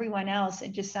for everyone else,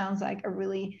 it just sounds like a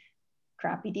really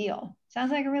crappy deal.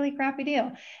 Sounds like a really crappy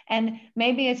deal. And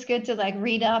maybe it's good to like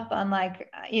read up on like,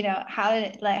 you know, how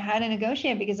to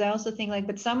negotiate, because I also think like,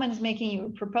 but someone's making you a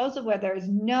proposal where there is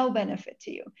no benefit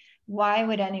to you. Why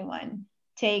would anyone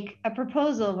take a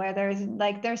proposal where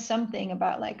there's something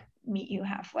about like meet you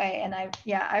halfway? And I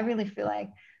really feel like,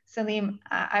 Salim,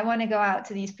 I want to go out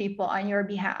to these people on your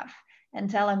behalf and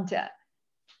tell them to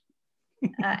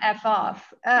F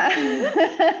off.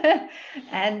 Yeah,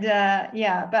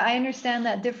 but I understand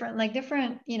that different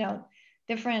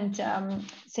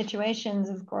situations,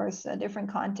 of course, different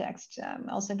contexts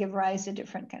also give rise to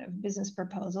different kind of business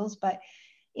proposals. But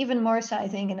even more so, I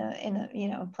think in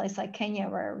a place like Kenya,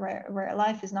 where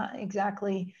life is not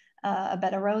exactly a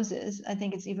bed of roses, I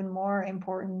think it's even more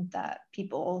important that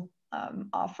people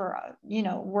offer,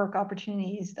 work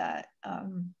opportunities that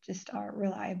just are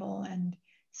reliable and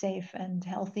safe and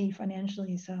healthy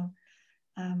financially. So,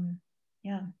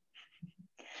 yeah.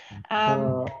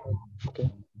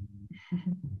 Okay.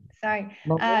 Sorry.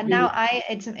 No, Now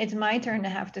it's my turn to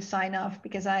have to sign off,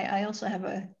 because I also have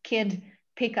a kid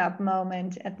pickup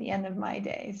moment at the end of my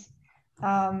days.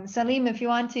 Salim, if you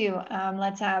want to,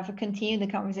 let's continue the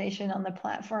conversation on the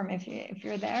platform if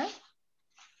you're there.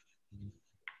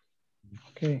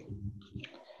 Okay.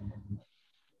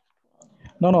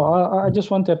 No, I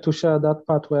just wanted to share that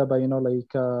part whereby,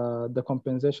 the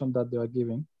compensation that they are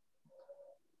giving,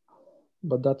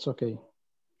 but that's okay.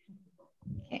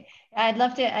 Okay. I'd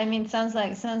love to. I mean, sounds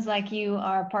like you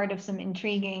are part of some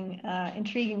intriguing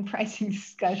pricing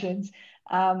discussions.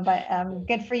 But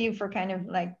good for you for kind of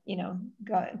like,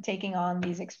 taking on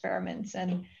these experiments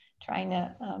and trying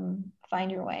to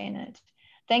find your way in it.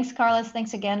 Thanks, Carlos.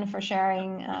 Thanks again for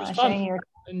sharing. Sharing your.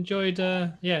 Enjoyed.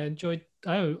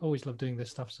 I always love doing this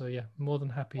stuff. So yeah, more than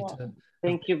happy to.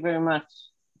 Thank you very much.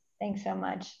 Thanks so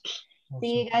much. Awesome.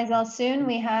 See you guys all soon.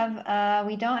 We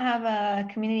don't have a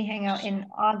community hangout in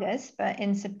August, but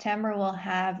in September we'll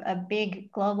have a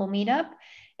big global meetup.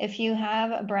 If you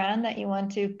have a brand that you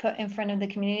want to put in front of the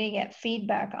community, get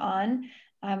feedback on,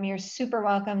 you're super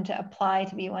welcome to apply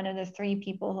to be one of the 3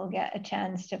 people who'll get a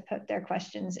chance to put their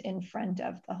questions in front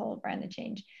of the whole Brand of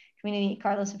Change community.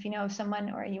 Carlos, if you know of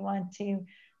someone or you want to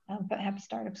put Happy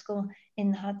Startup School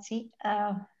in the hot seat,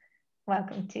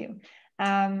 welcome to.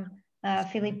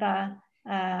 Philippa,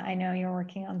 I know you're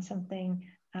working on something.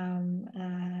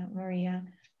 Maria,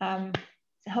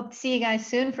 hope to see you guys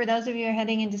soon. For those of you who are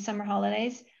heading into summer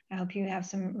holidays, I hope you have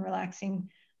some relaxing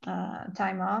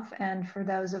time off. And for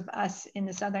those of us in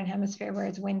the Southern Hemisphere where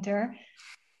it's winter,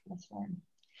 that's fun.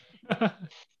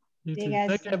 You See you too. guys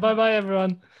Take care. soon. Bye bye,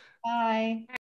 everyone. Bye.